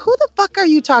was like, who the fuck are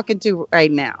you talking to right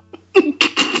now?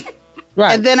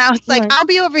 Right. And then I was like, I'll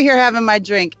be over here having my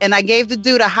drink. And I gave the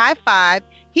dude a high five.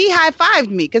 He high-fived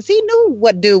me because he knew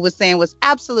what dude was saying was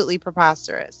absolutely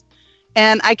preposterous.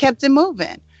 And I kept it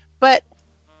moving. But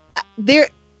there,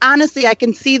 honestly, I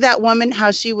can see that woman,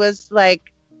 how she was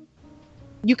like,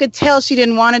 you could tell she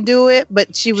didn't want to do it,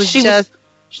 but she was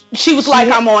like,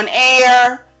 I'm on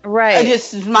air. Right.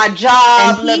 This is my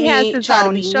job. And he has his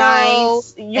own show.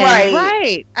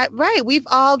 Nice. Right. We've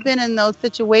all been in those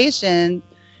situations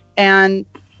and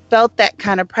felt that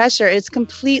kind of pressure. It's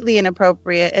completely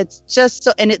inappropriate. It's just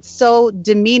so, and it's so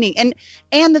demeaning.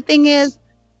 And the thing is,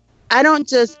 I don't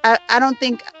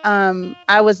think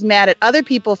I was mad at other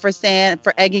people for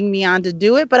egging me on to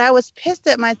do it, but I was pissed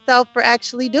at myself for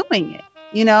actually doing it.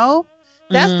 You know?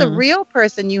 That's the real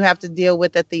person you have to deal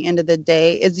with at the end of the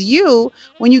day is you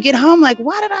when you get home. Like,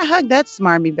 why did I hug that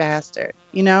smarmy bastard?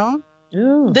 You know?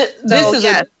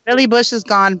 Billy Bush is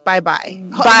gone. Bye.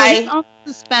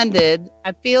 He's suspended.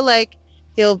 I feel like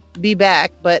he'll be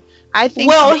back, but I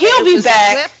think he'll be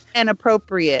back. Swift and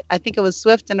appropriate. I think it was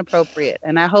swift and appropriate,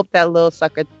 and I hope that little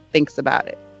sucker thinks about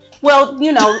it. Well,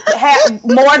 you know,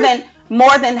 more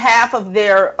than half of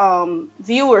their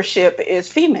viewership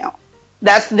is female.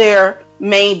 That's their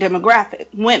main demographic,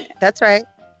 women. That's right.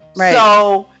 Right.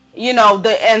 So, you know,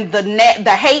 the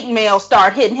hate mail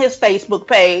started hitting his Facebook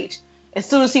page. As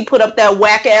soon as he put up that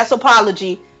whack ass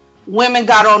apology, women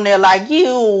got on there like,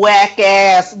 you whack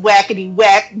ass, whackity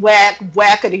whack,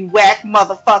 whackity whack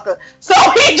motherfucker. So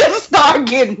he just started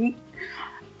getting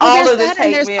all of this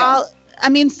hate mail.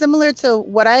 Similar to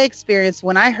what I experienced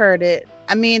when I heard it.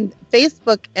 I mean,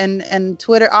 Facebook and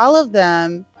Twitter, all of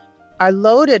them are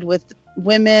loaded with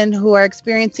women who are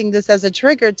experiencing this as a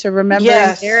trigger to remember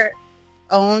their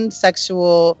own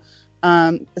sexual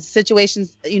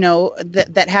situations, you know,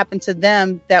 that happened to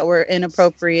them that were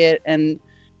inappropriate and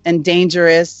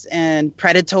dangerous and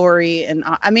predatory. And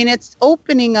I mean, it's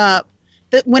opening up.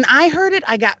 That when I heard it,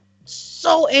 I got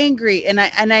so angry, and I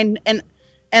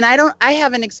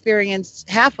haven't experienced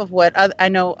half of what I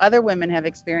know other women have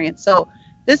experienced. So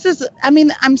this is,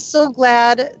 I'm so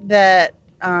glad that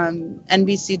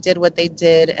NBC did what they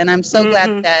did, and I'm so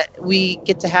glad that we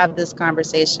get to have this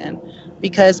conversation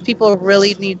because people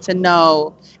really need to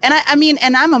know. And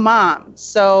and I'm a mom,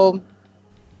 so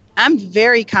I'm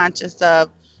very conscious of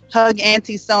hug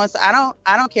auntie so and so. I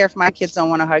don't care if my kids don't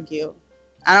want to hug you.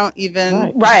 I don't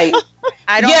even right.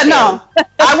 I don't. Yeah, no,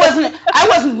 I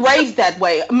wasn't raised that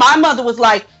way. My mother was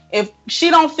like, if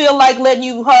she don't feel like letting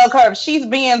you hug her, if she's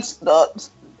being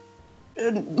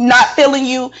not feeling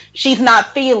you, she's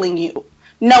not feeling you.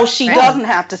 No, she doesn't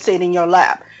have to sit in your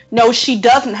lap. No, she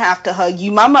doesn't have to hug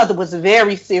you. My mother was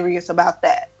very serious about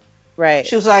that. Right.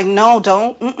 She was like, no,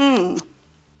 don't.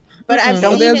 But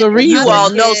there's a reason. You all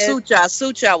know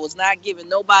Sucha was not giving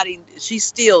nobody. She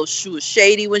was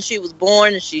shady when she was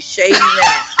born, and she's shady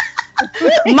now.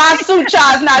 My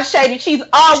Sucha is not shady. She's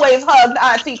always hugged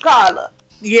Auntie Carla.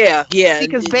 Yeah.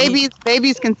 Because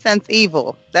babies can sense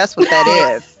evil. That's what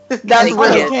that is. That's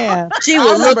real. She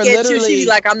will look at you. She'd be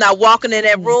like, I'm not walking in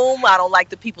that room. I don't like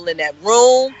the people in that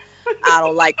room. I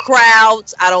don't like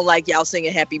crowds. I don't like y'all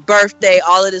singing happy birthday.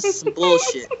 All of this is some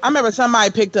bullshit. I remember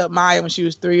somebody picked up Maya when she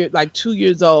was 2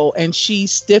 years old, and she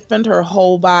stiffened her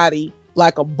whole body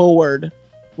like a board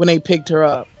when they picked her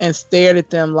up and stared at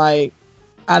them like,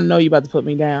 I know you about to put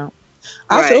me down.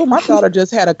 I said, my daughter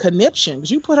just had a conniption.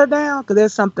 Did you put her down? Because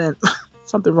there's something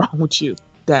wrong with you.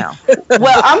 Down.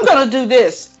 Well, I'm going to do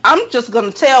this. I'm just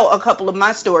going to tell a couple of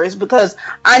my stories because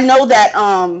I know that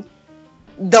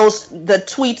the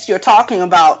tweets you're talking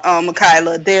about,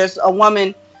 Michaela, there's a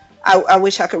woman, I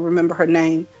wish I could remember her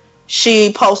name.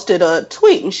 She posted a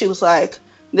tweet and she was like,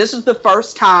 this is the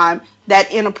first time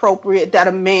that inappropriate, that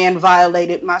a man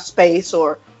violated my space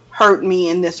or hurt me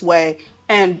in this way.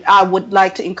 And I would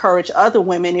like to encourage other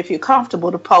women, if you're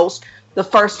comfortable, to post the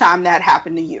first time that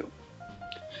happened to you.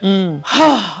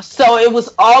 So it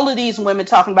was all of these women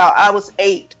talking about, I was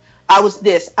 8, I was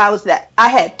this, I was that. I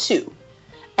had 2.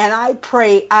 And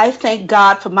I thank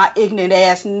God for my ignorant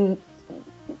ass,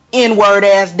 N-word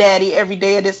ass daddy every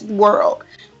day of this world.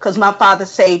 Because my father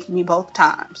saved me both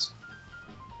times.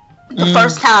 The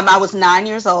first time I was 9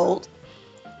 years old,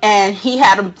 and he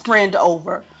had a friend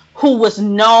over who was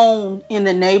known in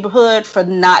the neighborhood for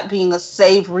not being a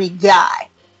savory guy,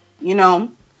 you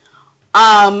know.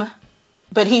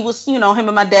 But he was, him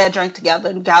and my dad drank together,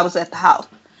 and the guy was at the house.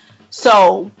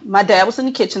 So my dad was in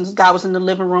the kitchen, this guy was in the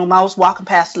living room. I was walking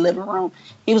past the living room.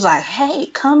 He was like, hey,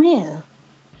 come here.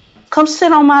 Come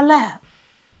sit on my lap. I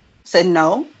said,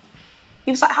 no.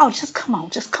 He was like, oh, just come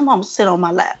on, sit on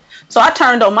my lap. So I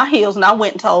turned on my heels and I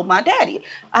went and told my daddy.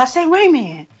 I said,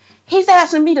 Raymond, he's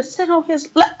asking me to sit on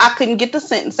his lap. I couldn't get the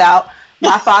sentence out.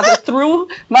 My father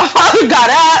got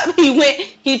out.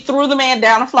 He threw the man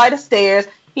down a flight of stairs.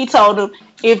 He told him,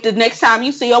 if the next time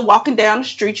you see her walking down the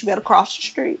street, you better cross the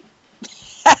street.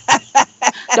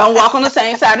 Don't walk on the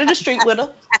same side of the street with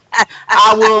her.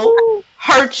 I will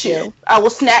hurt you. I will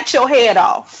snatch your head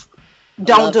off.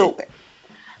 Don't do it.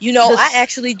 I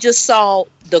actually just saw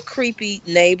the creepy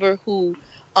neighbor who,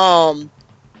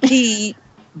 he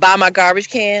by my garbage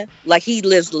can, like he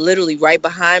lives literally right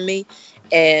behind me,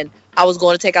 and I was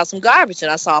going to take out some garbage,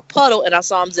 and I saw a puddle, and I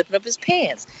saw him zipping up his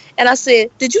pants, and I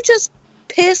said, "Did you just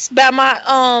piss by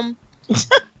my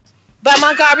by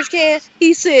my garbage can?"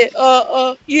 He said,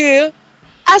 yeah.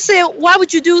 I said, "Why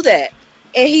would you do that?"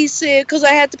 And he said, "Because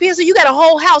I had to pee." I said, "You got a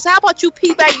whole house. How about you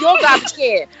pee back your garbage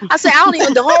can?" I said,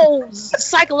 the whole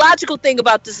psychological thing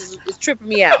about this is tripping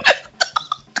me out.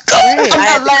 I'm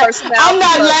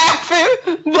not laughing,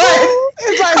 but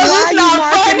it's like, why are you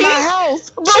marking my house?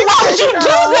 But why would you do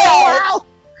that?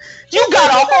 You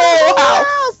got a whole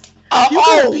house.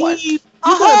 A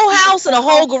whole house and a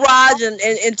whole garage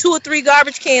and 2 or 3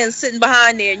 garbage cans sitting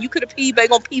behind there, and you could have peed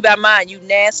back on pee by mine, you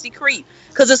nasty creep.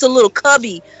 Because it's a little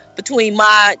cubby between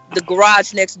the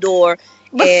garage next door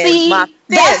and my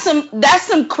fence. That's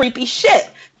some creepy shit.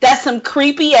 That's some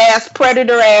creepy ass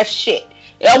predator ass shit.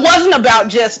 It wasn't about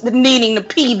just needing to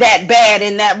pee that bad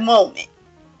in that moment.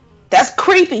 That's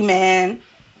creepy, man.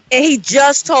 And he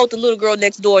just told the little girl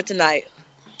next door tonight,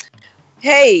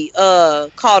 hey,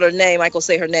 called her name, I ain't gonna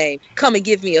say her name, come and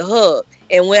give me a hug.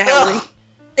 And when he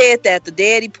said that, the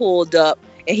daddy pulled up,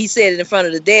 and he said it in front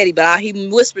of the daddy, but he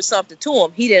whispered something to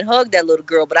him. He didn't hug that little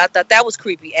girl, but I thought that was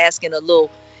creepy, asking a little,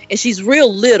 and she's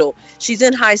real little. She's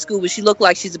in high school, but she looked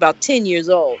like she's about 10 years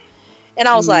old. And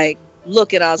I was like,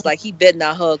 he better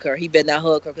not hug her. He better not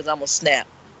hug her, because I'm gonna snap.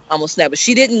 But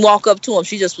she didn't walk up to him.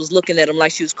 She just was looking at him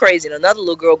like she was crazy. And another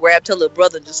little girl grabbed her little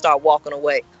brother and just started walking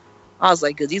away. I was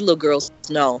like, because these little girls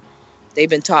know. They've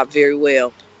been taught very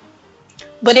well.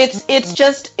 But it's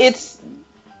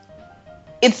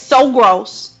so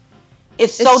gross.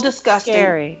 It's so disgusting.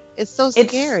 Scary. It's so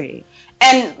scary.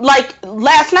 And like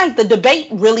last night, the debate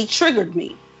really triggered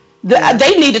me.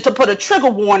 They needed to put a trigger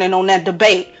warning on that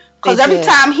debate, because every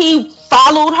time he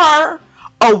followed her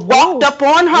or walked up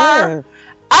on her,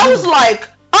 I was like,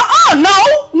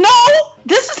 no,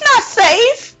 this is not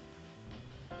safe.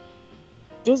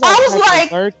 It was like, I was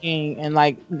like lurking and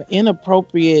like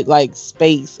inappropriate like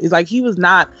space. It's like he was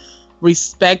not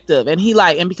respective, and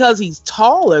and because he's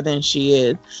taller than she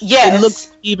is, it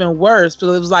looks even worse.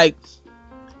 So it was like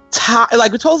we're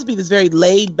supposed to be this very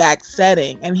laid back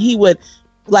setting, and he would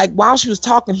while she was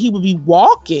talking, he would be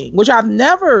walking, which I've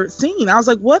never seen. I was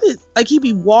like, what is, he'd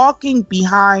be walking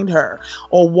behind her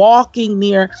or walking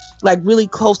near, really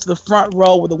close to the front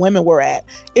row where the women were at.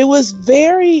 It was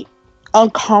very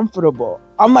uncomfortable.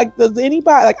 I'm like, does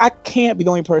anybody, I can't be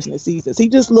the only person that sees this. He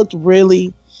just looked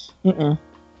really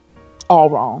all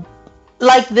wrong.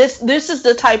 This is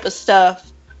the type of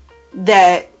stuff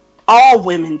that all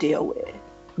women deal with.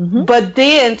 Mm-hmm. But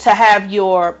then to have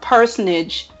your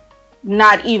personage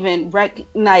not even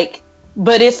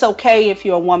but it's okay if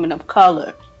you're a woman of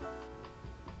color.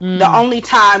 The only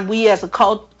time we as a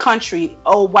country,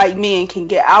 old white men, can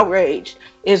get outraged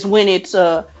is when it's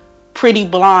a pretty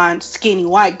blonde, skinny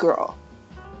white girl.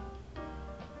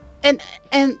 And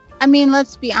I mean,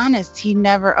 let's be honest. He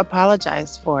never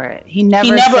apologized for it. He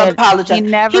never apologized. He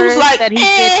never said he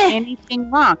did anything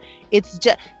wrong. It's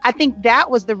just, I think that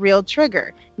was the real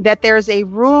trigger. That there's a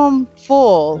room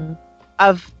full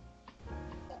of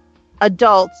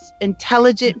adults,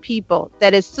 intelligent people,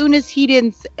 that as soon as he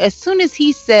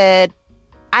said,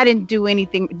 I didn't do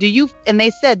anything. And they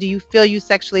said, do you feel you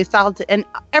sexually assaulted? And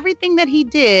everything that he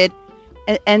did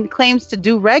and claims to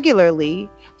do regularly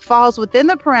falls within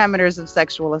the parameters of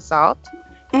sexual assault.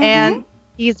 Mm-hmm. And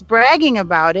he's bragging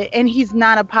about it, and he's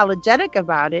not apologetic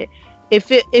about it.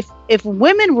 If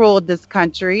women ruled this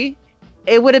country,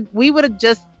 we would have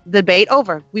just debate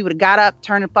over. We would have got up,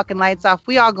 turned the fucking lights off.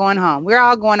 We all going home. We're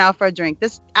all going out for a drink.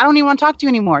 I don't even want to talk to you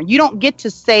anymore. You don't get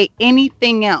to say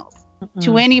anything else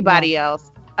to anybody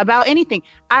else about anything.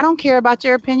 I don't care about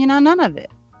your opinion on none of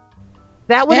it.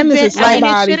 That would have been. It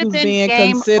should have been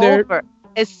game considered over.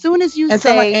 As soon as you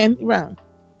say,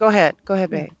 go ahead,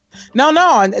 babe.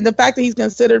 No, and the fact that he's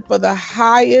considered for the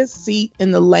highest seat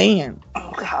in the land.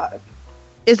 Oh God,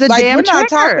 is a like damn we're not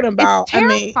trigger. talking about. It's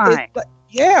terrifying.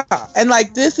 Yeah, and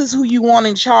like this is who you want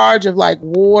in charge of like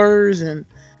wars and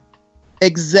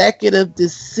executive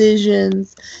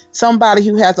decisions. Somebody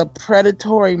who has a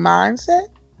predatory mindset.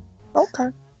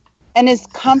 Okay, and is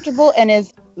comfortable and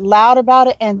is loud about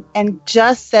it and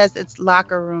just says it's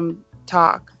locker room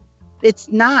talk. It's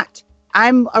not.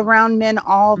 I'm around men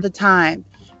all the time,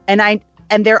 and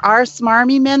there are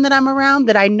smarmy men that I'm around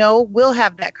that I know will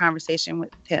have that conversation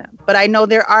with him. But I know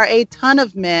there are a ton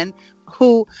of men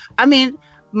who, I mean,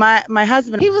 my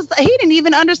husband, he didn't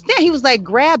even understand. He was like,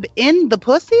 grab in the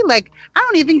pussy? Like, I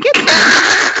don't even get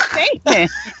that statement.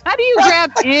 How do you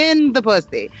grab in the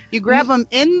pussy? You grab them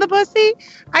in the pussy?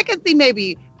 I could see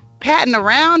maybe patting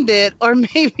around it, or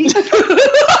maybe like,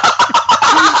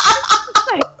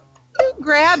 you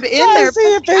grab in there.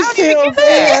 See if it's still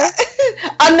there.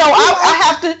 I know.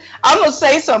 I'm gonna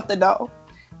say something though,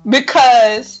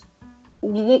 because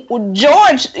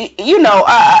George,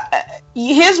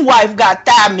 his wife got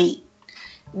thigh meat.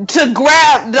 To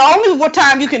grab, the only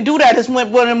time you can do that is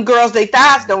when one of them girls, their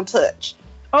thighs don't touch.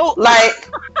 Oh, like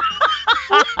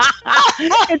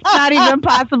it's not even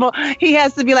possible. He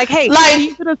has to be like, hey, like, can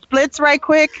you do the splits right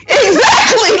quick?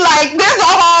 Exactly. Like there's a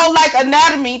whole like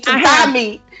anatomy to thigh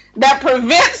meat that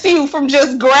prevents you from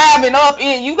just grabbing up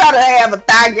in. You gotta have a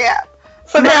thigh gap.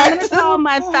 I'm gonna call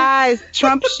my thighs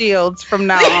Trump shields from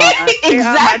now on.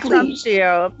 Exactly. Trump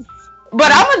shields.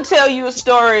 But I'm gonna tell you a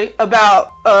story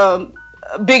about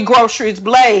Big Groceries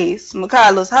Blaze,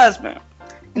 Michaela's husband.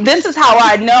 This is how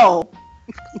I know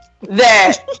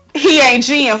that he ain't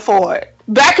G'ing for it.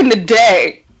 Back in the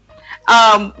day,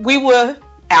 we were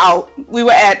out.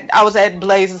 I was at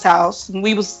Blaze's house, and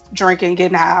we was drinking,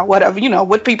 getting high, whatever,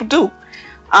 what people do.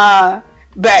 Back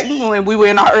when we were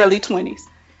in our early 20s.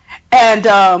 And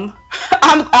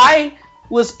I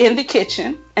was in the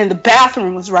kitchen, and the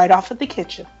bathroom was right off of the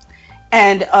kitchen.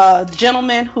 And the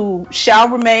gentleman who shall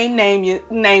remain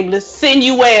nameless,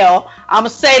 Stillwell, I'm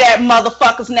going to say that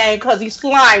motherfucker's name because he's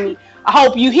slimy. I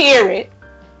hope you hear it.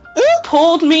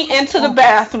 Pulled me into the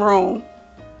bathroom,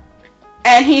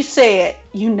 and he said,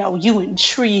 you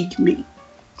intrigue me.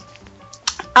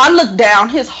 I looked down,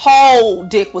 his whole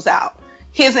dick was out.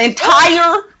 His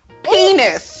entire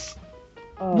penis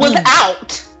was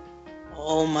out.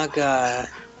 Oh my God.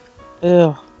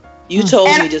 Ew. You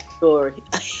told me this story.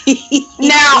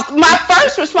 Now, my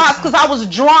first response, because I was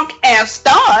drunk and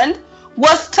stunned,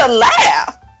 was to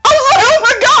laugh. I was like, oh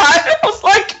my God. I was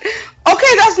like,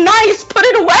 okay, that's nice. Put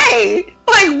it away.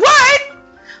 Like, what?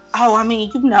 Oh, I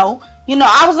mean,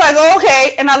 I was like,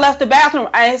 okay. And I left the bathroom.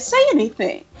 I didn't say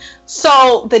anything.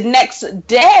 So the next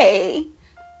day,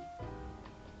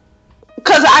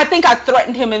 because I think I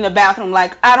threatened him in the bathroom,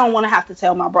 like, I don't want to have to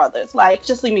tell my brothers. Like,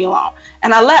 just leave me alone.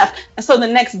 And I left. And so the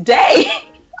next day,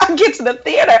 I get to the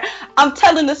theater. I'm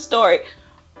telling this story.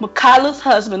 Michaela's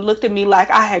husband looked at me like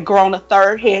I had grown a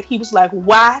third head. He was like,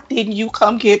 why didn't you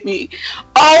come get me?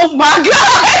 Oh, my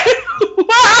God.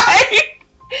 Why?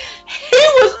 He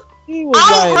was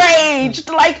outraged.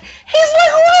 Like, he's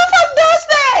like, who the fuck does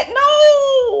that? No.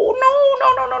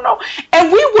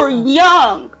 And we were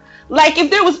young. Like,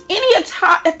 if there was any a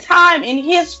time in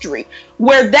history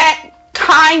where that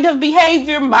kind of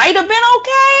behavior might have been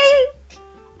okay,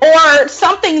 or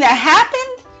something that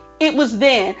happened, it was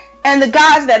then. And the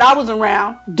guys that I was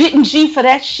around didn't G for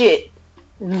that shit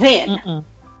then. Mm-mm.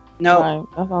 No. Right.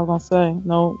 That's all I was going to say.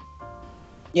 No.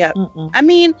 Yeah. Mm-mm. I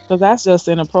mean, because that's just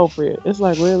inappropriate. It's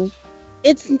like, really?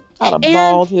 It's I'd have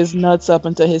balled his nuts up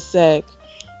into his sack.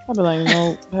 I'd be like,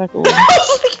 no, heck away.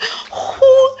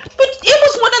 But it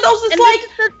was one of those. It's like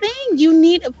the thing you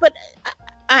need. But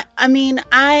I mean,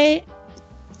 I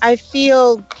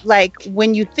feel like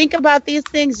when you think about these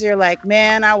things, you're like,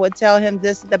 man, I would tell him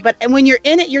this, that. But and when you're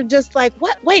in it, you're just like,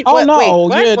 what? Wait, oh what? no, wait,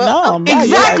 what? you're well, numb.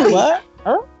 Exactly. Like,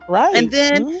 what? Right. And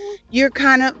then you're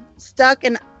kind of stuck.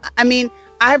 And I mean,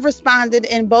 I've responded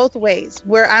in both ways,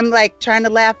 where I'm like trying to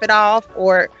laugh it off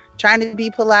or trying to be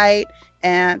polite.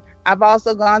 And I've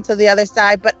also gone to the other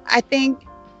side. But I think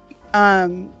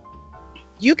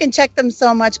you can check them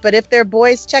so much. But if their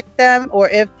boys check them, or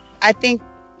if I think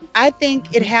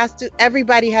it has to,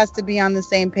 everybody has to be on the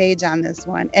same page on this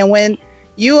one. And when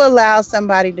you allow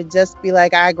somebody to just be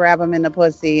like, I grab them in the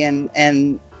pussy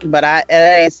but it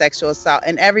ain't sexual assault,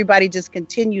 and everybody just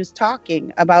continues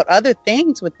talking about other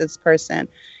things with this person,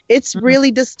 it's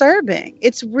really disturbing.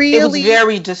 It was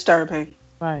very disturbing.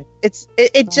 Right.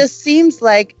 It just seems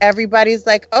like everybody's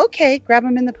like, okay, grab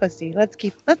them in the pussy. Let's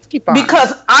keep on.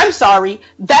 Because I'm sorry,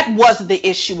 that was the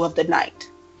issue of the night.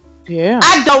 Yeah.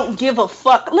 I don't give a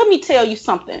fuck. Let me tell you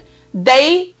something.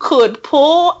 They could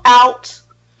pull out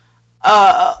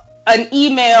an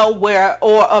email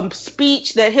or a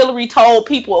speech that Hillary told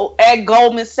people at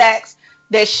Goldman Sachs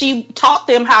that she taught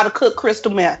them how to cook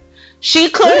crystal meth. She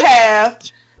could have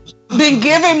been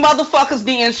giving motherfuckers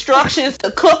the instructions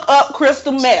to cook up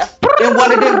crystal meth in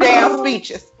one of them damn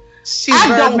speeches. She's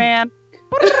Birdman.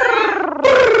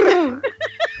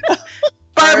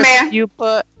 Birdman. You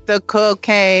put the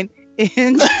cocaine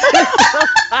in.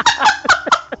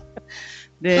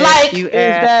 Like, you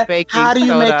add baking how do you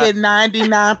soda. make it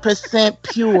 99%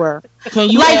 pure? Can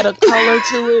you add a color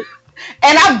to it?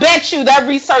 And I bet you that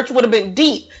research would have been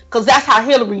deep, because that's how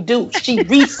Hillary do. She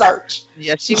researched.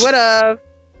 Yes, she would have.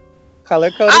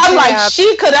 Color coded. I'm like,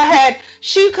 she could have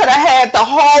had the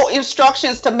whole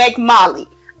instructions to make Molly.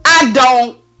 I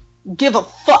don't give a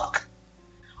fuck.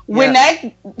 When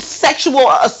that sexual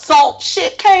assault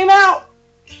shit came out,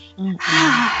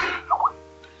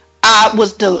 I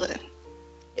was done.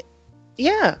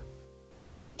 Yeah.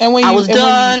 And when I was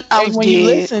you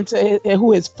listen to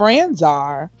who his friends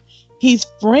are, he's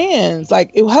friends.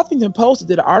 Like, Huffington Post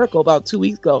did an article about 2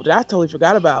 weeks ago that I totally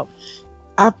forgot about.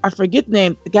 I forget the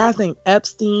name. The guy's name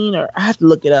Epstein, or I have to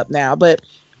look it up now. But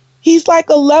he's like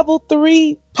a level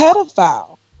 3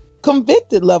 pedophile,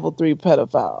 convicted level 3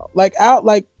 pedophile, like out,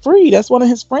 like free. That's one of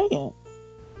his friends.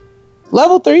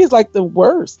 Level 3 is like the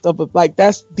worst of it. Like,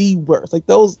 that's the worst. Like,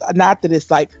 those, not that it's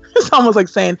like, it's almost like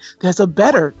saying there's a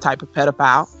better type of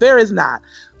pedophile. There is not.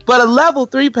 But a level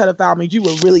 3 pedophile means you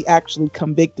were really actually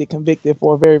convicted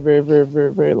for a very, very, very,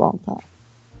 very, very long time.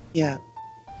 Yeah.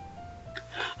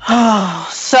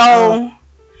 So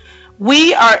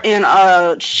we are in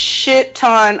a shit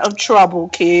ton of trouble,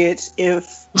 kids,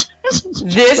 if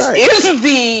this is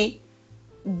the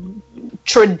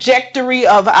trajectory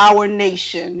of our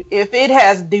nation. If it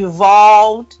has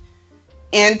devolved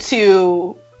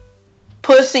into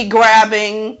pussy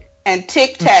grabbing and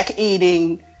tic tac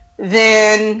eating,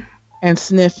 then and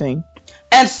sniffing,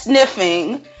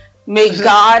 may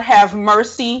God have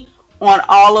mercy on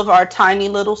all of our tiny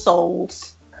little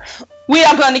souls. We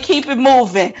are going to keep it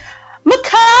moving.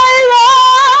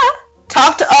 Michaela,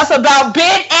 talk to us about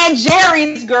Ben and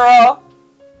Jerry's, girl.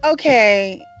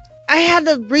 Okay. I had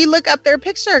to re-look up their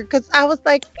picture because I was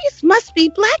like, these must be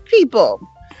black people.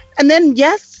 And then,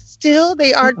 yes, still,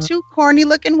 they are two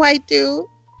corny-looking white dudes.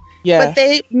 Yeah. But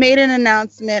they made an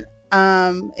announcement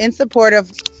in support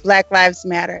of Black Lives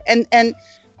Matter. And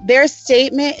their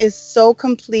statement is so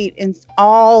complete in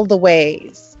all the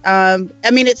ways. I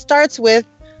mean, it starts with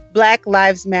Black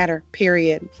Lives Matter,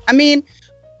 period. I mean,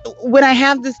 when I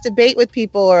have this debate with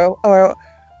people or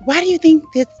why do you think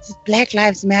this is Black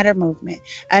Lives Matter movement?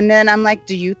 And then I'm like,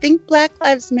 do you think Black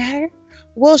Lives Matter?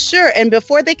 Well, sure. And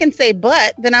before they can say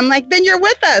but, then I'm like, then you're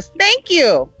with us. Thank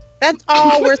you. That's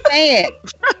all we're saying.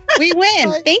 We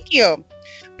win. Thank you.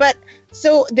 But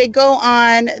so they go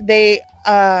on. It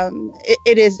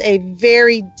is a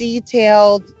very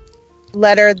detailed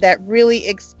letter that really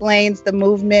explains the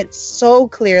movement so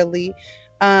clearly.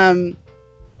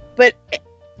 But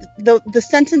the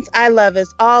sentence I love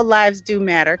is all lives do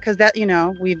matter, because that,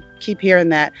 we keep hearing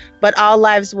that, but all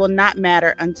lives will not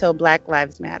matter until Black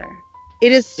Lives Matter.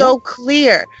 It is so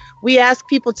clear. We ask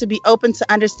people to be open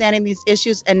to understanding these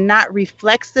issues and not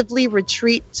reflexively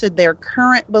retreat to their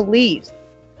current beliefs.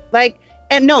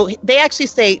 And no, they actually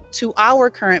say to our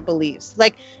current beliefs.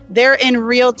 Like, they're in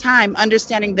real time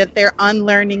understanding that they're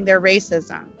unlearning their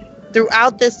racism.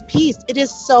 Throughout this piece, it is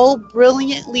so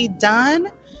brilliantly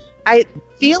done. I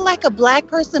feel like a Black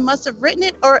person must have written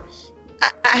it, or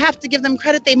I have to give them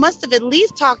credit. They must have at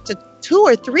least talked to 2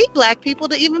 or 3 Black people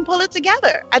to even pull it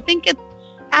together. I think it's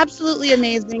absolutely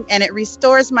amazing, and it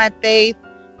restores my faith,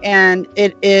 and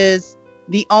it is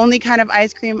the only kind of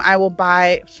ice cream I will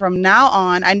buy from now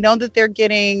on. I know that they're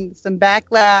getting some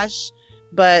backlash,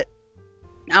 but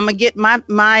I'm gonna get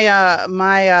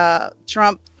my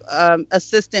Trump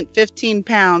assistant 15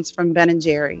 pounds from Ben and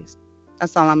Jerry's.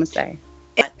 That's all I'm gonna say.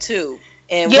 Too.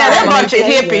 And they're a bunch of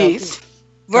hippies.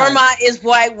 Vermont is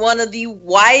one of the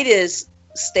whitest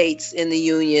states in the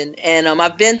Union, and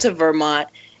I've been to Vermont,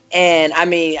 and I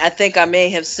mean, I think I may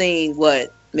have seen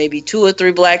maybe 2 or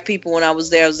 3 black people when I was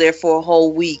there. I was there for a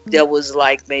whole week. That was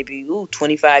like maybe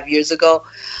 25 years ago,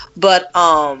 but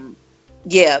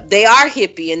yeah, they are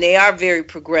hippie and they are very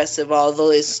progressive,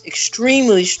 although it's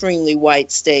extremely, extremely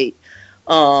white state.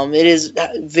 It is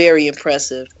very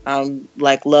impressive. I'm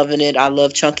like loving it. I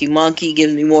love Chunky Monkey,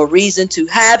 giving me more reason to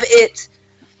have it.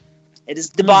 It is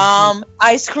the bomb.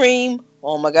 Ice cream.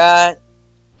 Oh my God.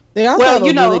 They also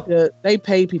really good. They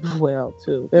pay people well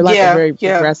too. They're like a very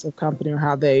progressive company on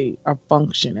how they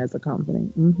function as a company.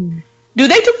 Mm-hmm. Do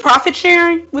they do profit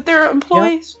sharing with their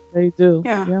employees? Yep, they do.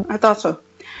 Yeah, I thought so.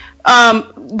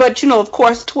 But of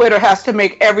course, Twitter has to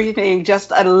make everything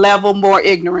just a level more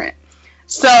ignorant.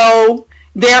 So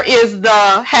there is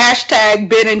the hashtag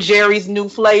Ben and Jerry's new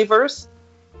flavors.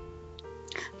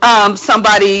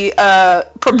 Somebody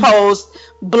proposed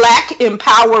Black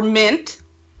Empowerment.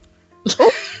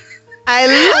 I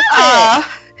love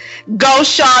it. Go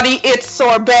Shawty, it's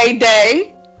sorbet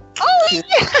day. Oh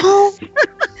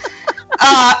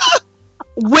yeah.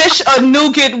 Wish a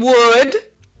nougat would.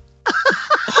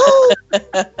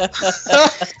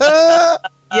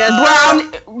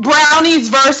 Brownies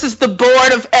versus the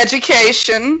Board of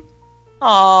Education.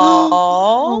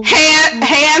 Aww.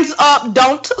 Hands up,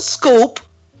 don't scoop.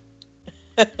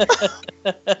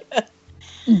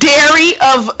 Diary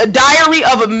of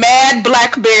a Mad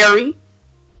Blackberry.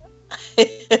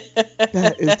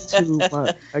 That is too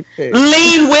much. Okay.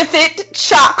 Lean with it,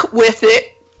 chalk with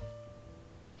it.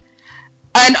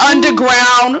 An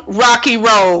underground rocky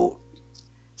road.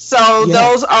 So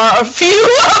those are a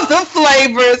few of the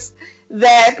flavors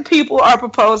that people are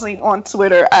proposing on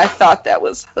Twitter. I thought that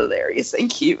was hilarious and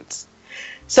cute.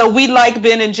 So we like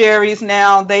Ben and Jerry's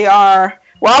now. They are,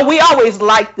 well, we always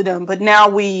liked them, but now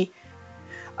we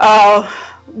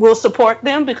will support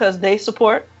them because they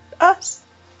support us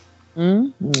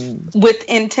with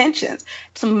intentions.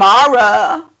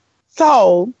 Tamara.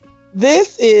 So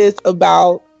this is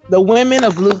about the women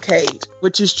of Luke Cage,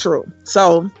 which is true.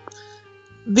 So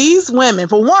these women,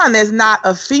 for one, there's not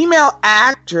a female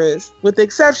actress, with the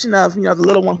exception of, the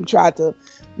little one who tried to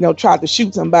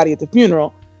shoot somebody at the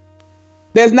funeral.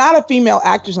 There's not a female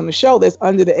actress on the show that's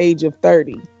under the age of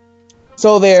 30.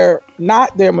 So they're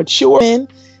mature men.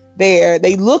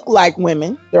 They look like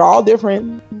women. They're all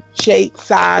different shapes,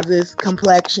 sizes,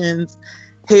 complexions,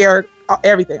 hair,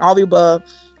 everything, all the above.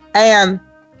 And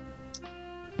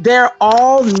they're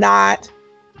all not,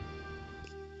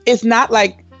 it's not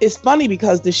like, it's funny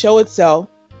because the show itself,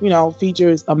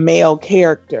 features a male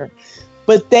character,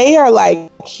 but they are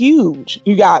like huge.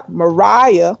 You got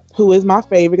Mariah, who is my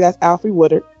favorite. That's Alfre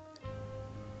Woodard.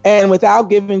 And without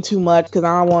giving too much, because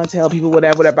I don't want to tell people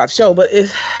whatever about the show, but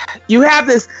you have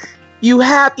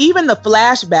even the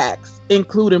flashbacks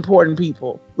include important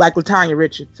people like LaTanya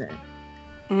Richardson.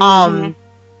 Mm-hmm.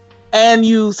 And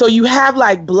you have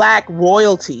like black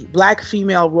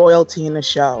female royalty in the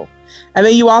show. And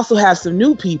then you also have some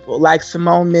new people like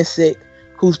Simone Missick,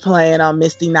 who's playing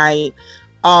Misty Knight.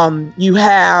 You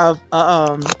have,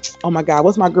 oh my God,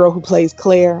 what's my girl who plays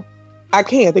Claire? I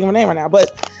can't think of her name right now,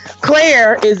 but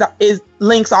Claire is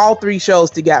links all 3 shows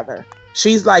together.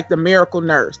 She's like the miracle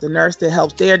nurse, the nurse that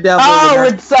helps Daredevil. Oh,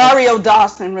 Rosario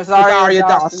Dawson. Rosario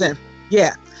Dawson.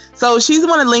 Yeah. So she's the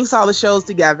one that links all the shows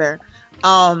together.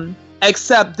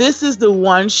 Except this is the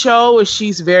one show where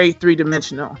she's very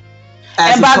 3-dimensional.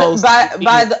 And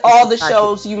by all the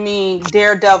shows, you mean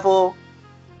Daredevil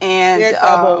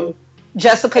and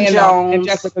Jessica Jones. And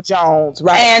Jessica Jones,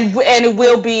 right. And it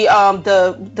will be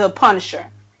the Punisher.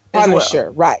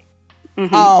 Punisher, right.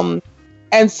 Mm-hmm.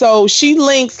 And so she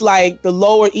links like the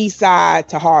Lower East Side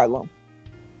to Harlem.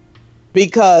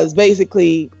 Because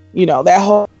basically,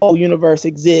 that whole universe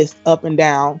exists up and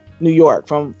down New York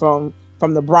from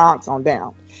the Bronx on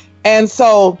down. And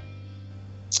so,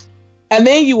 and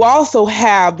then you also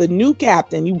have the new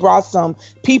captain. You brought some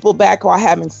people back who I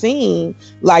haven't seen,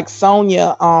 like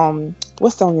Sonia.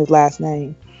 What's Sonia's last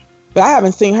name? But I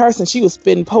haven't seen her since she was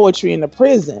spitting poetry in the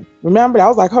prison. Remember, that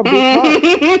was like her big part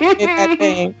in that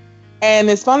thing. And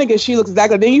it's funny because she looks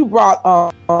exactly. Then you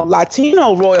brought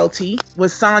Latino royalty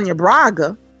with Sonia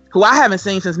Braga, who I haven't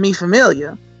seen since Me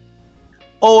Familia,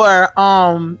 or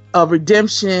a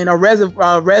Redemption or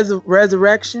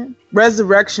Resurrection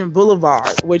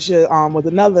Boulevard, which was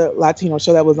another Latino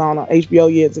show that was on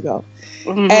HBO years ago.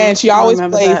 Mm-hmm. And she always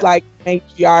plays like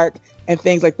matriarch and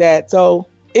things like that. So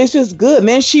it's just good. And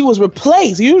then she was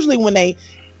replaced. Usually when they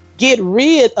get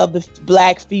rid of the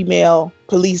black female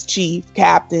police chief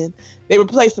captain, they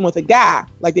replace him with a guy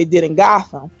like they did in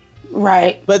Gotham.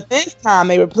 Right. But this time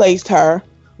they replaced her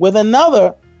with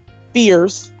another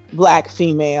fierce black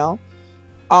female.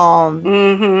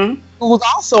 Who was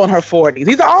also in her 40s.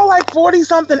 These are all like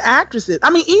 40-something actresses. I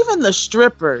mean, even the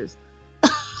strippers.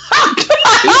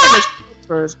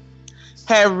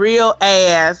 Had real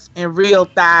ass and real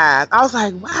thighs. I was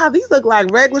like, wow, these look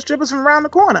like regular strippers from around the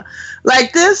corner.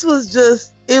 Like, this was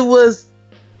just,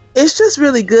 it's just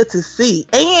really good to see.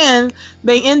 And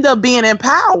they end up being in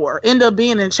power, end up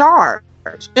being in charge,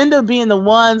 end up being the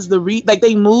ones,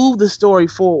 they move the story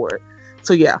forward.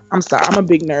 So yeah, I'm sorry, I'm a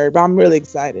big nerd, but I'm really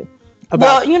excited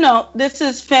about this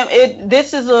is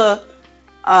this is a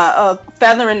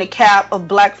feather in the cap of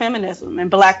black feminism and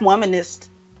black womanist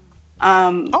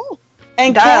and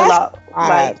dialogue.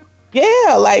 Like,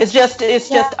 yeah, like it's just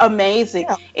amazing.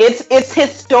 Yeah. It's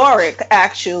historic,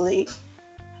 actually,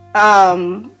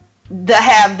 to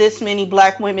have this many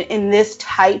black women in this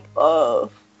type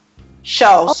of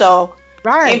show. So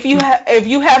right. If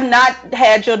you have not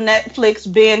had your Netflix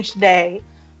binge day,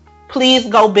 please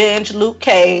go binge Luke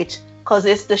Cage, because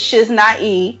it's the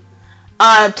shiznai.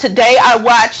 Today I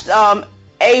watched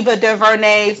Ava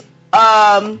DuVernay's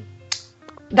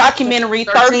documentary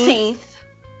 13th.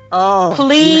 Oh,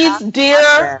 please,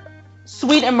 dear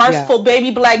sweet and merciful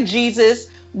baby black Jesus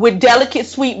with delicate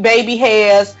sweet baby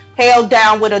hairs held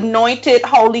down with anointed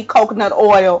holy coconut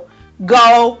oil,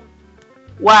 go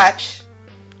watch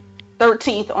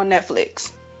 13th on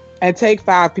Netflix. And take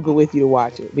 5 people with you to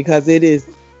watch it, because it's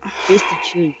the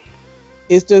truth.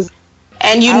 It's just,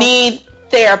 and you need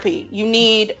therapy. You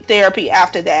need therapy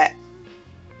after that.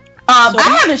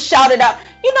 I haven't shouted out,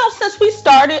 since we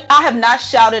started, I have not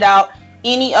shouted out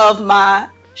any of my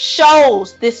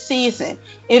shows this season.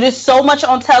 It is so much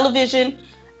on television,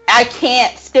 I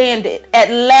can't stand it.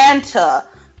 Atlanta,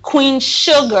 Queen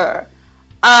Sugar,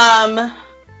 How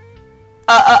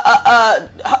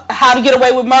to Get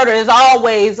Away with Murder is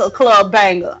always a club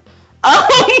banger.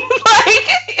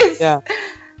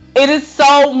 It is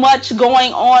so much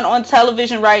going on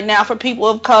television right now for people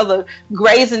of color.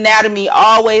 Grey's Anatomy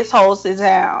always holds it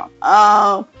down.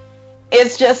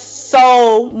 It's just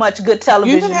so much good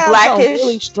television. You have Blackish, some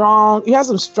really strong. You have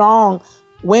some strong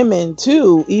women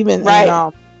too, even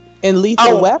in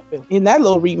Lethal Weapon, in that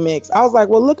little remix. I was like,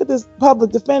 well, look at this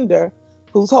public defender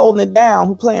who's holding it down,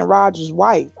 who's playing Roger's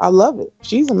wife. I love it.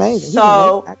 She's amazing.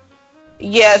 So,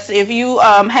 yes, if you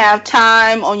have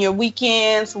time on your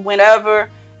weekends, whenever,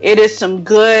 it is some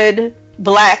good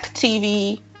black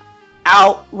TV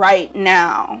out right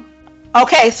now.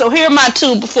 Okay, so here are my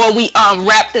 2 before we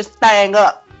wrap this thing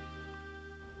up.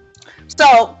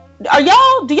 So, do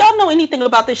y'all know anything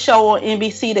about this show on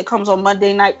NBC that comes on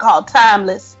Monday night called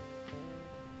Timeless?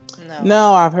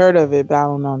 No, I've heard of it, but I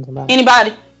don't know anything about it.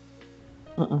 Anybody?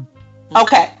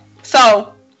 Okay,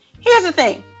 so here's the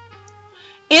thing.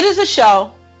 It is a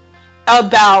show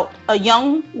about a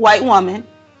young white woman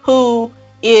who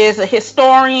is a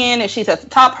historian, and she's at the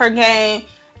top of her game,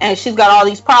 and she's got all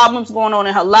these problems going on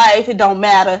in her life. It don't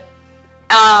matter.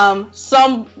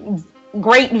 Some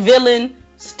great villain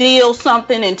steals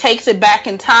something and takes it back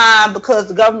in time because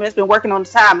the government's been working on the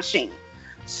time machine.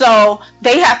 So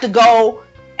they have to go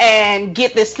and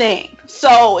get this thing.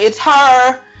 So it's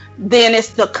her, then it's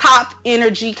the cop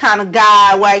energy kind of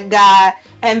guy, white guy,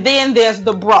 and then there's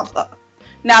the brother.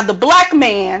 Now, the black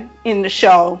man in the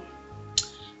show,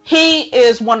 he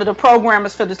is one of the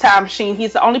programmers for the time machine.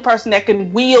 He's the only person that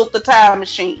can wield the time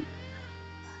machine.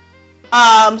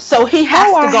 So he has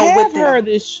to go with them. I heard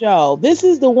this show. This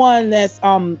is the one that's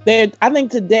there. I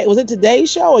think today, was it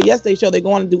today's show or yesterday's show? They're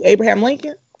going to do Abraham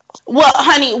Lincoln. Well,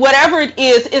 honey, whatever it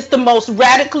is, it's the most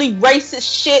radically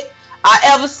racist shit I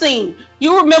ever seen.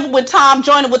 You remember when Tom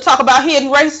Joyner would talk about hidden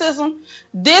racism?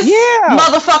 This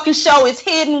motherfucking show is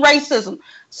hidden racism.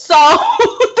 So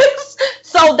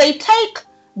they take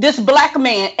this black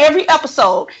man, every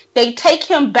episode, they take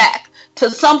him back to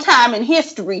some time in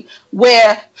history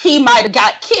where he might have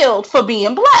got killed for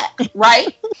being black,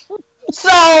 right?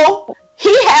 So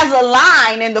he has a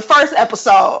line in the first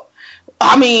episode.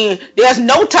 I mean, there's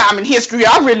no time in history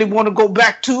I really want to go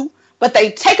back to, but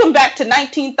they take him back to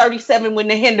 1937 when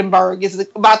the Hindenburg is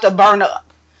about to burn up.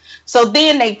 So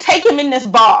then they take him in this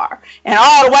bar, and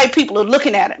all the white people are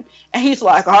looking at him, and he's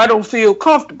like, I don't feel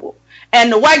comfortable.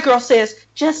 And the white girl says,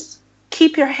 just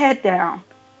keep your head down.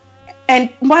 And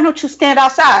why don't you stand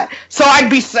outside? So I'd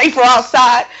be safer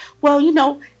outside.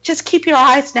 Well, just keep your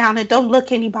eyes down and don't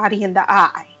look anybody in the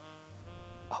eye.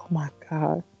 Oh, my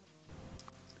God.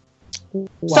 Wow.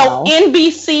 So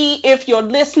NBC, if you're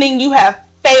listening, you have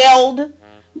failed.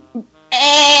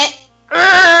 And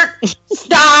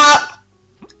stop.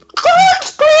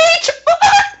 Screech.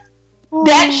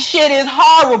 That shit is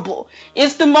horrible.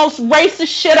 It's the most racist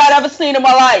shit I've ever seen in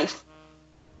my life.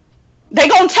 They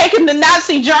gonna take him to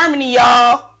Nazi Germany,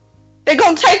 y'all. They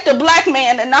gonna take the black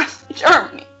man to Nazi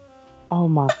Germany. Oh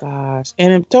my gosh!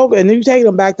 And you taking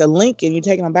them back to Lincoln. You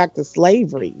taking them back to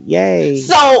slavery. Yay!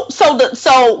 So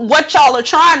what y'all are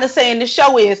trying to say in the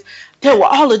show is there were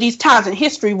all of these times in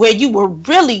history where you were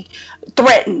really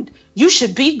threatened. You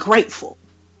should be grateful.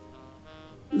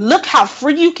 Look how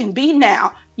free you can be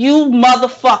now, you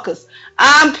motherfuckers.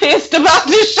 I'm pissed about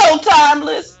this show,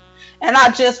 Timeless, and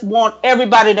I just want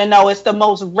everybody to know it's the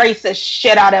most racist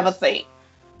shit I've ever seen.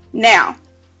 Now,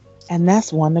 and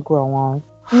that's one to grow on.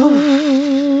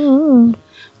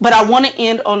 But I want to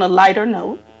end on a lighter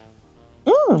note.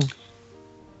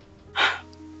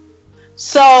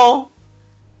 So,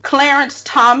 Clarence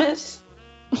Thomas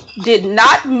did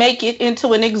not make it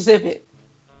into an exhibit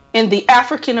in the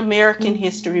African American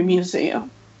History Museum.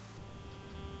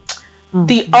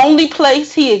 The only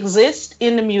place he exists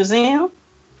in the museum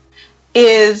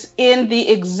is in the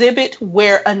exhibit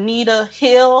where Anita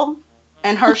Hill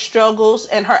and her struggles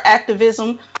and her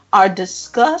activism are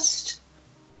discussed,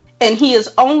 and he is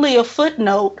only a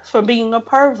footnote for being a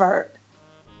pervert.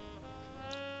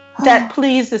 That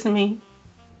pleases me.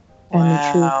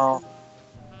 Wow.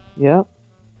 Yep.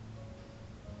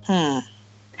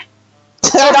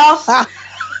 It also,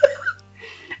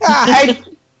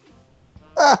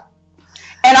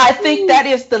 and I think that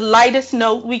is the lightest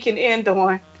note we can end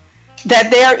on. That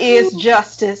there is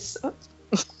justice.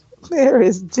 There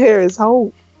is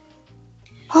hope.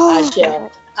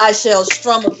 I shall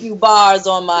strum a few bars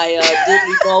on my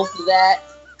Disney Bowl for that.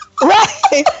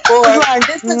 Right.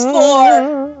 This is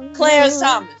for Clarence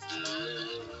Thomas.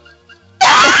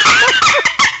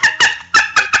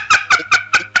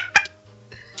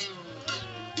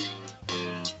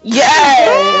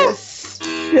 Yes.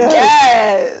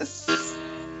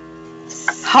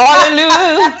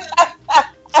 Hallelujah.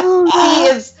 He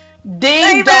is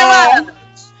ding dong.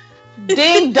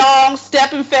 Ding dong,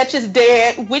 Step and Fetch is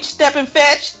dead. Which Step and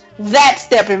Fetch? That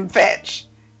Step and Fetch.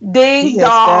 Ding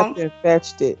dong. He has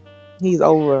fetched it. He's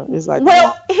over. It's like,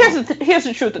 well, here's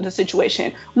the truth of the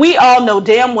situation. We all know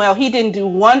damn well he didn't do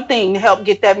one thing to help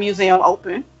get that museum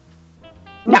open.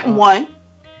 Not one.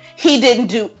 He didn't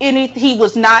do anything.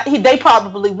 They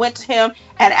probably went to him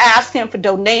and asked him for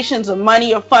donations or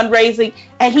money or fundraising,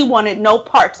 and he wanted no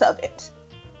parts of it.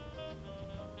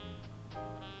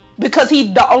 Because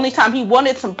the only time he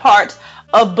wanted some parts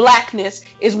of blackness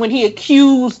is when he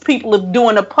accused people of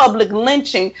doing a public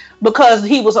lynching because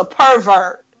he was a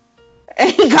pervert, and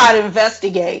he got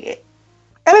investigated.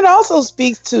 And it also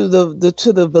speaks to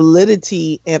the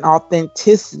validity and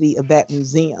authenticity of that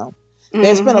museum.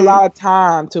 They spent a lot of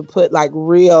time to put like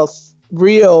real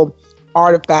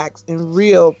artifacts and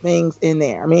real things in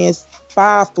there. I mean, it's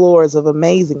 5 floors of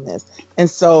amazingness, and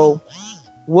so.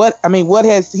 What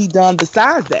has he done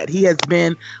besides that? He has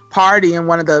been party in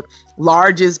one of the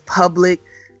largest public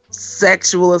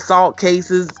sexual assault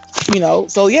cases,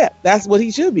 so yeah, that's what he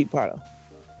should be part of.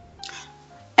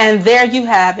 And there you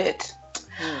have it.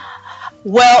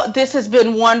 Well, this has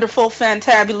been wonderful,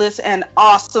 fantabulous, and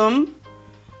awesome.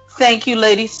 Thank you,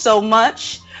 ladies, so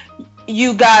much.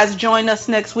 You guys join us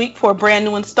next week for a brand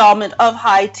new installment of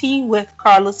High Tea with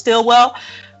Carla Stillwell.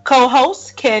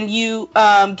 Co-host, can you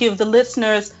give the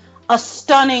listeners a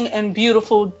stunning and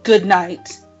beautiful good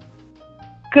night?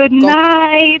 Good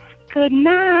night. Good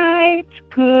night.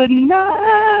 Good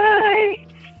night.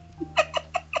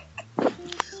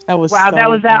 That was that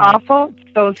was that awful?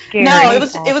 So scary. No, it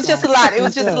was just a lot. It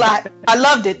was just a lot. I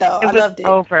loved it though. I loved it.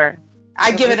 Over.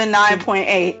 I give it a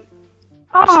 9.8.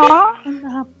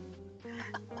 Aww.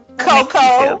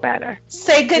 Coco, feel better.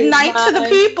 Say good night to the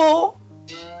people.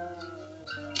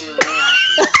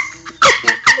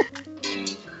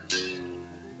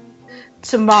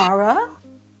 Tamara.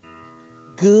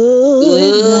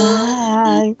 Good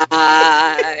night.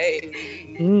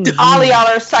 All y'all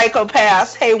are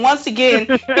psychopaths. Hey, once again,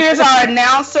 here's our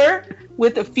announcer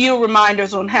with a few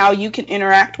reminders on how you can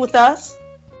interact with us.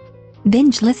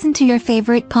 Binge listen to your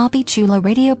favorite Papi Chulo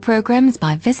Radio programs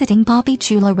by visiting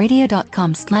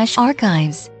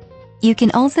papichuloradio.com/archives. You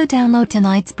can also download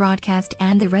tonight's broadcast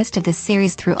and the rest of the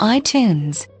series through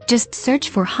iTunes. Just search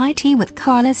for High Tea with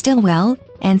Carla Stillwell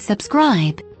and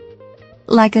subscribe.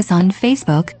 Like us on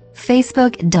Facebook,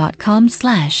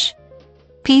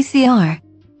 facebook.com/PCR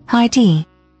High Tea.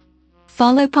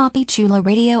 Follow Papi Chulo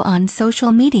Radio on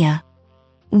social media.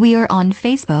 We are on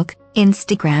Facebook,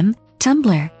 Instagram,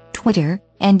 Tumblr, Twitter,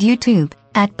 and YouTube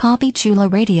at Papi Chulo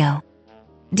Radio.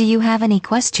 Do you have any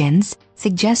questions,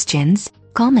 suggestions,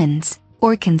 comments,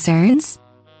 or concerns?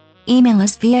 Email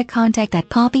us via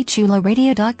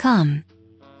contact@poppychularadio.com.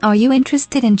 Are you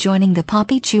interested in joining the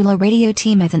Poppy Chulo Radio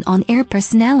team as an on-air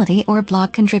personality or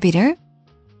blog contributor?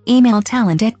 Email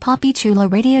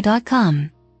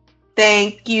talent@poppychularadio.com.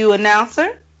 Thank you,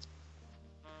 announcer.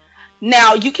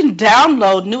 Now, you can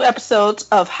download new episodes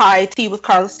of High Tea with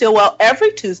Carla Stillwell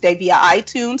every Tuesday via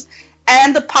iTunes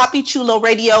and the Poppy Chulo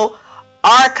Radio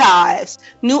archives.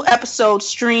 New episodes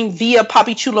stream via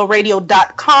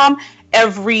poppychuloradio.com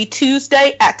every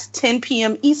Tuesday at 10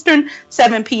 p.m. Eastern,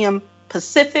 7 p.m.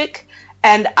 Pacific.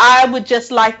 And I would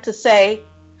just like to say,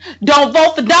 don't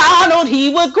vote for Donald, he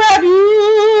will grab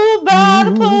you by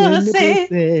the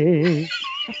pussy.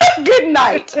 Good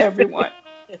night, everyone.